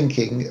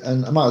thinking,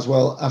 and I might as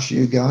well ask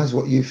you guys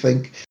what you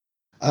think.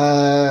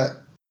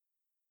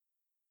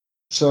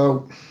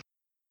 So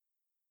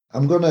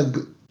I'm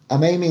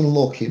aiming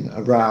looking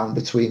around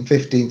between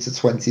 $15 to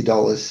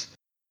 $20.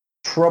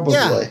 Probably.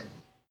 Yeah,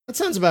 that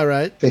sounds about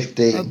right.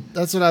 15.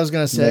 That's what I was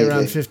going to say, maybe.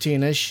 Around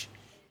 15-ish.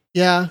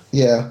 Yeah.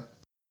 Yeah.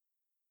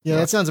 Yeah,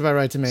 that sounds about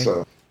right to me.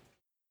 So,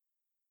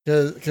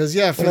 because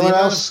for anyone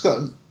else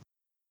got...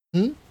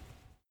 I'm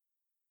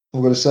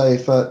going to say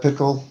for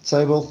pickle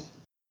table.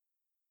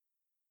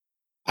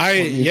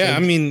 I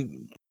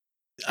mean,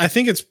 I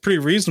think it's pretty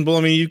reasonable.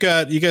 I mean, you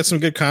got some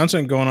good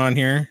content going on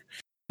here.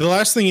 The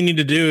last thing you need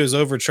to do is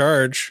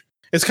overcharge.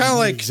 It's kind of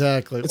like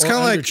exactly. It's kind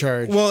of like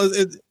undercharge.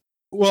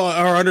 Or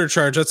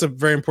undercharge. That's a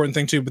very important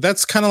thing too. But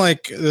that's kind of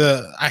like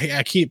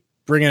I keep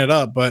bringing it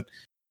up, but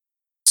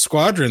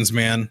Squadrons,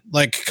 man,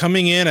 like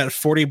coming in at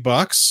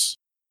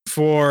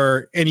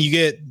 $40 and you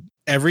get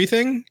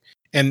everything,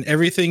 and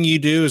everything you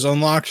do is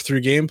unlocked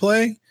through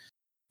gameplay.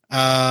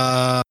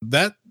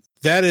 That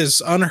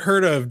is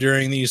unheard of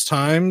during these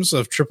times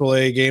of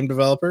AAA game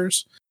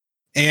developers.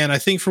 And I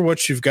think for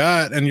what you've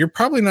got, and you're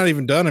probably not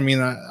even done. I mean,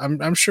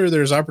 I'm sure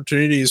there's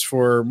opportunities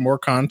for more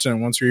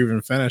content once you're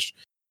even finished.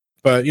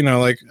 But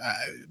like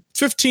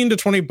 $15 to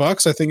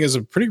 $20, I think is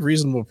a pretty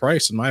reasonable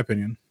price in my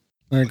opinion.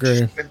 I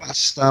agree. About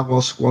Star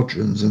Wars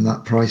Squadrons and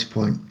that price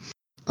point,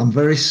 I'm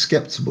very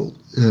skeptical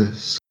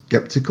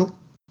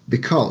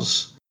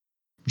because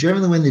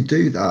generally when they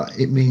do that,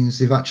 it means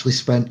they've actually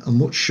spent a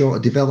much shorter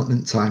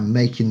development time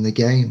making the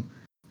game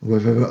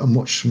with a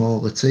much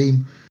smaller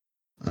team,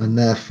 and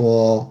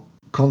therefore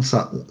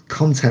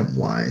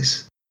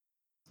content-wise,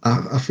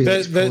 I feel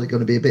it's probably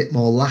going to be a bit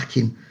more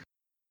lacking.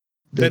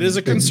 That is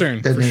a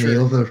concern than for any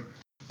sure. other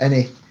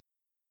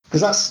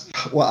because that's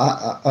what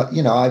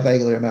I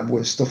vaguely remember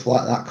when stuff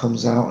like that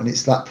comes out and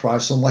it's that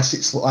price, unless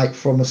it's like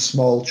from a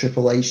small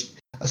AAA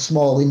a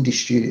small indie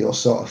studio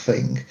sort of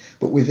thing.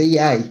 But with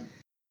EA,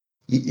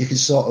 you can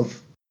sort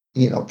of,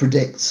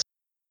 predict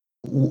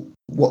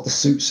what the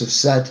suits have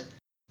said.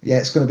 Yeah,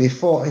 it's going to be a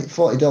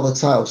 $40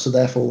 title, so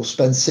therefore we'll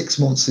spend 6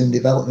 months in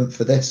development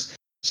for this.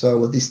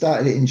 So they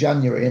started it in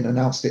January and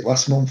announced it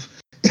last month.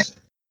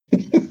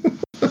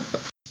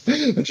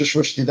 And just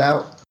rushed it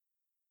out.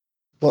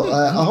 But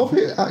I hope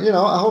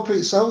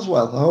it sells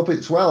well. I hope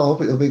it's well. I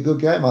hope it'll be a good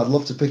game. I'd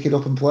love to pick it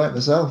up and play it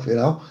myself.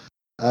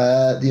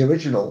 The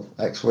original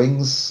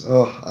X-Wings.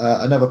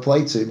 I never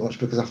played too much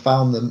because I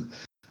found them,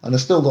 and I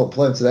still don't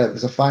play them today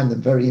because I find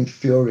them very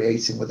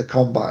infuriating with the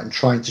combat and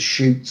trying to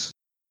shoot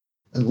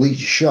and lead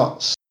your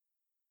shots,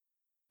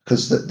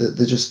 because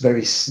they're just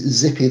very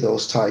zippy,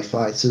 those TIE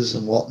fighters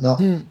and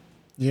whatnot.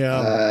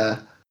 Yeah,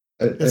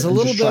 it's a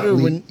little better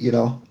when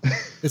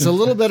it's a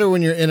little better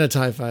when you're in a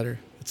TIE fighter.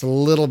 It's a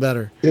little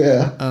better.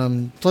 Yeah.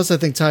 Plus, I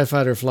think TIE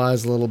fighter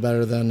flies a little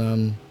better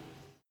than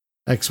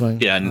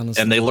X-Wing. Yeah,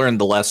 and they learned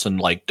the lesson,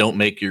 like, don't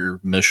make your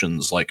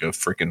missions like a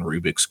freaking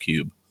Rubik's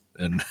Cube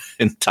in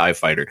TIE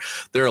fighter.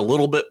 They're a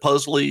little bit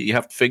puzzly. You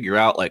have to figure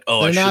out, like,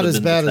 I should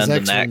have been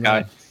defending that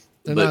guy.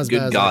 But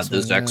good God,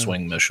 those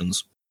X-Wing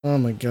missions. Oh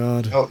my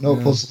God. No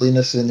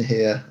puzzliness in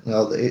here.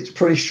 No, it's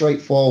pretty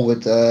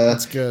straightforward.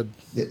 That's good.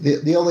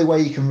 The only way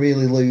you can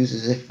really lose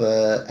is if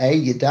A,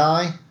 you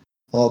die,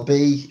 or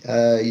B,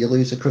 you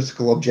lose a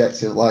critical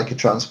objective like a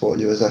transport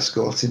you was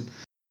escorting.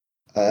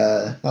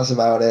 That's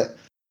about it.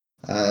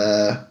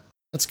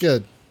 That's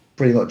good.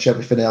 Pretty much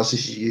everything else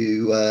is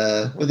you,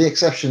 with the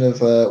exception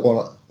of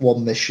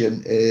one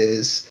mission,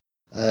 is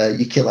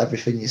you kill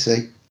everything you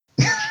see.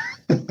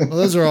 Well,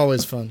 those are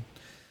always fun.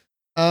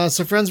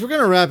 So, friends, we're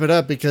going to wrap it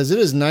up because it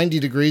is 90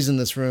 degrees in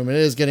this room. It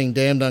is getting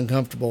damned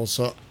uncomfortable,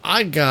 so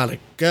I gotta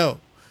go.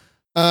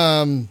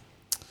 But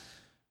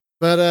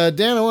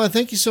Dan, I want to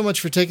thank you so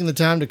much for taking the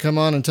time to come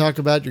on and talk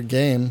about your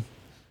game.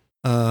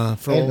 For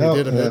what we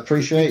did of it.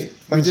 Appreciate it.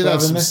 Thanks for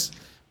having me.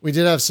 We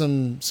did have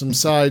some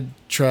side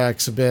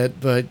tracks a bit,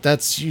 but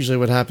that's usually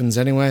what happens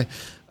anyway.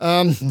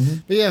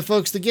 But yeah,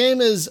 folks, the game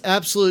is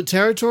Absolute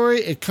Territory.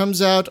 It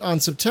comes out on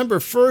September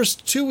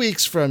 1st, 2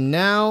 weeks from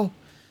now.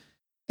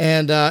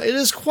 And it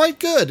is quite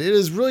good. It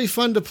is really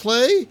fun to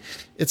play.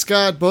 It's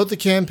got both the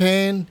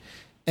campaign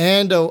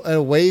and a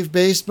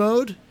wave-based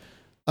mode.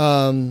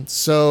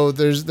 So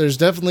there's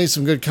definitely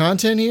some good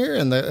content here,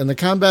 and the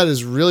combat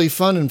is really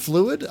fun and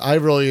fluid. I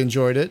really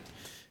enjoyed it.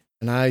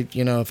 And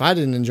if I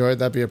didn't enjoy it,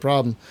 that'd be a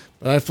problem.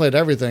 But I've played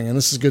everything, and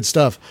this is good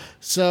stuff.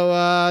 So,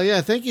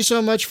 yeah, thank you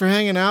so much for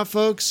hanging out,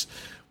 folks.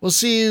 We'll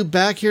see you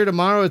back here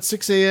tomorrow at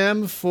 6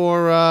 a.m.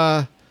 for,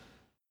 I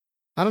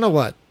don't know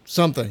what,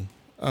 something.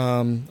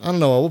 I don't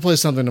know what. We'll play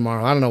something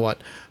tomorrow. I don't know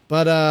what.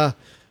 But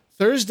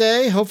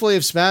Thursday, hopefully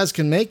if Spaz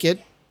can make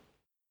it,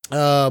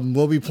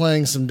 we'll be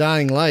playing some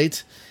Dying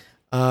Light,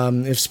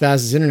 if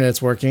Spaz's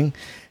internet's working.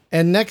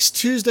 And next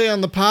Tuesday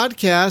on the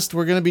podcast,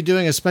 we're going to be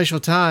doing a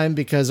special time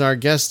because our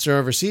guests are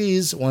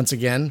overseas once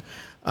again.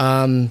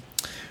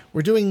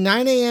 We're doing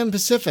 9 a.m.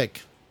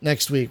 Pacific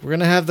next week. We're going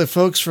to have the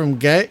folks from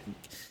Gaia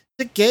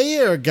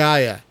or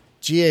Gaia?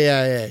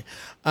 G-A-I-A.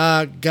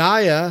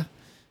 Gaia,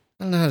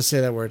 I don't know how to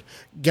say that word.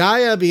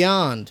 Gaia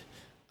Beyond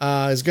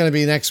is going to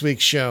be next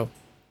week's show.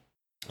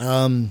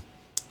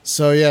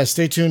 So yeah,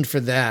 stay tuned for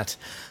that.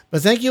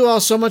 But thank you all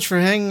so much for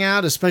hanging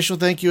out. A special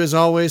thank you, as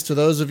always, to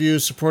those of you who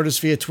support us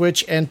via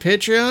Twitch and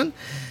Patreon.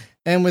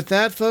 And with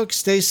that, folks,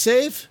 stay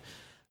safe.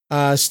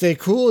 Stay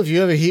cool if you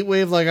have a heat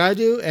wave like I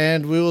do.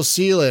 And we will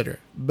see you later.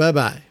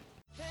 Bye-bye.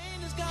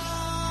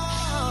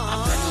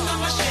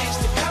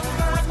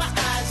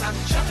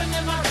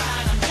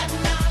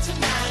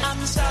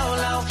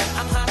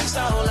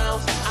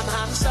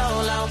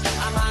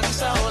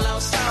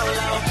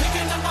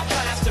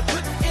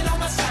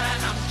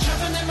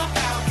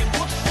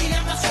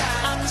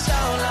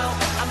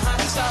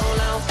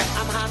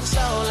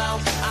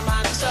 I'm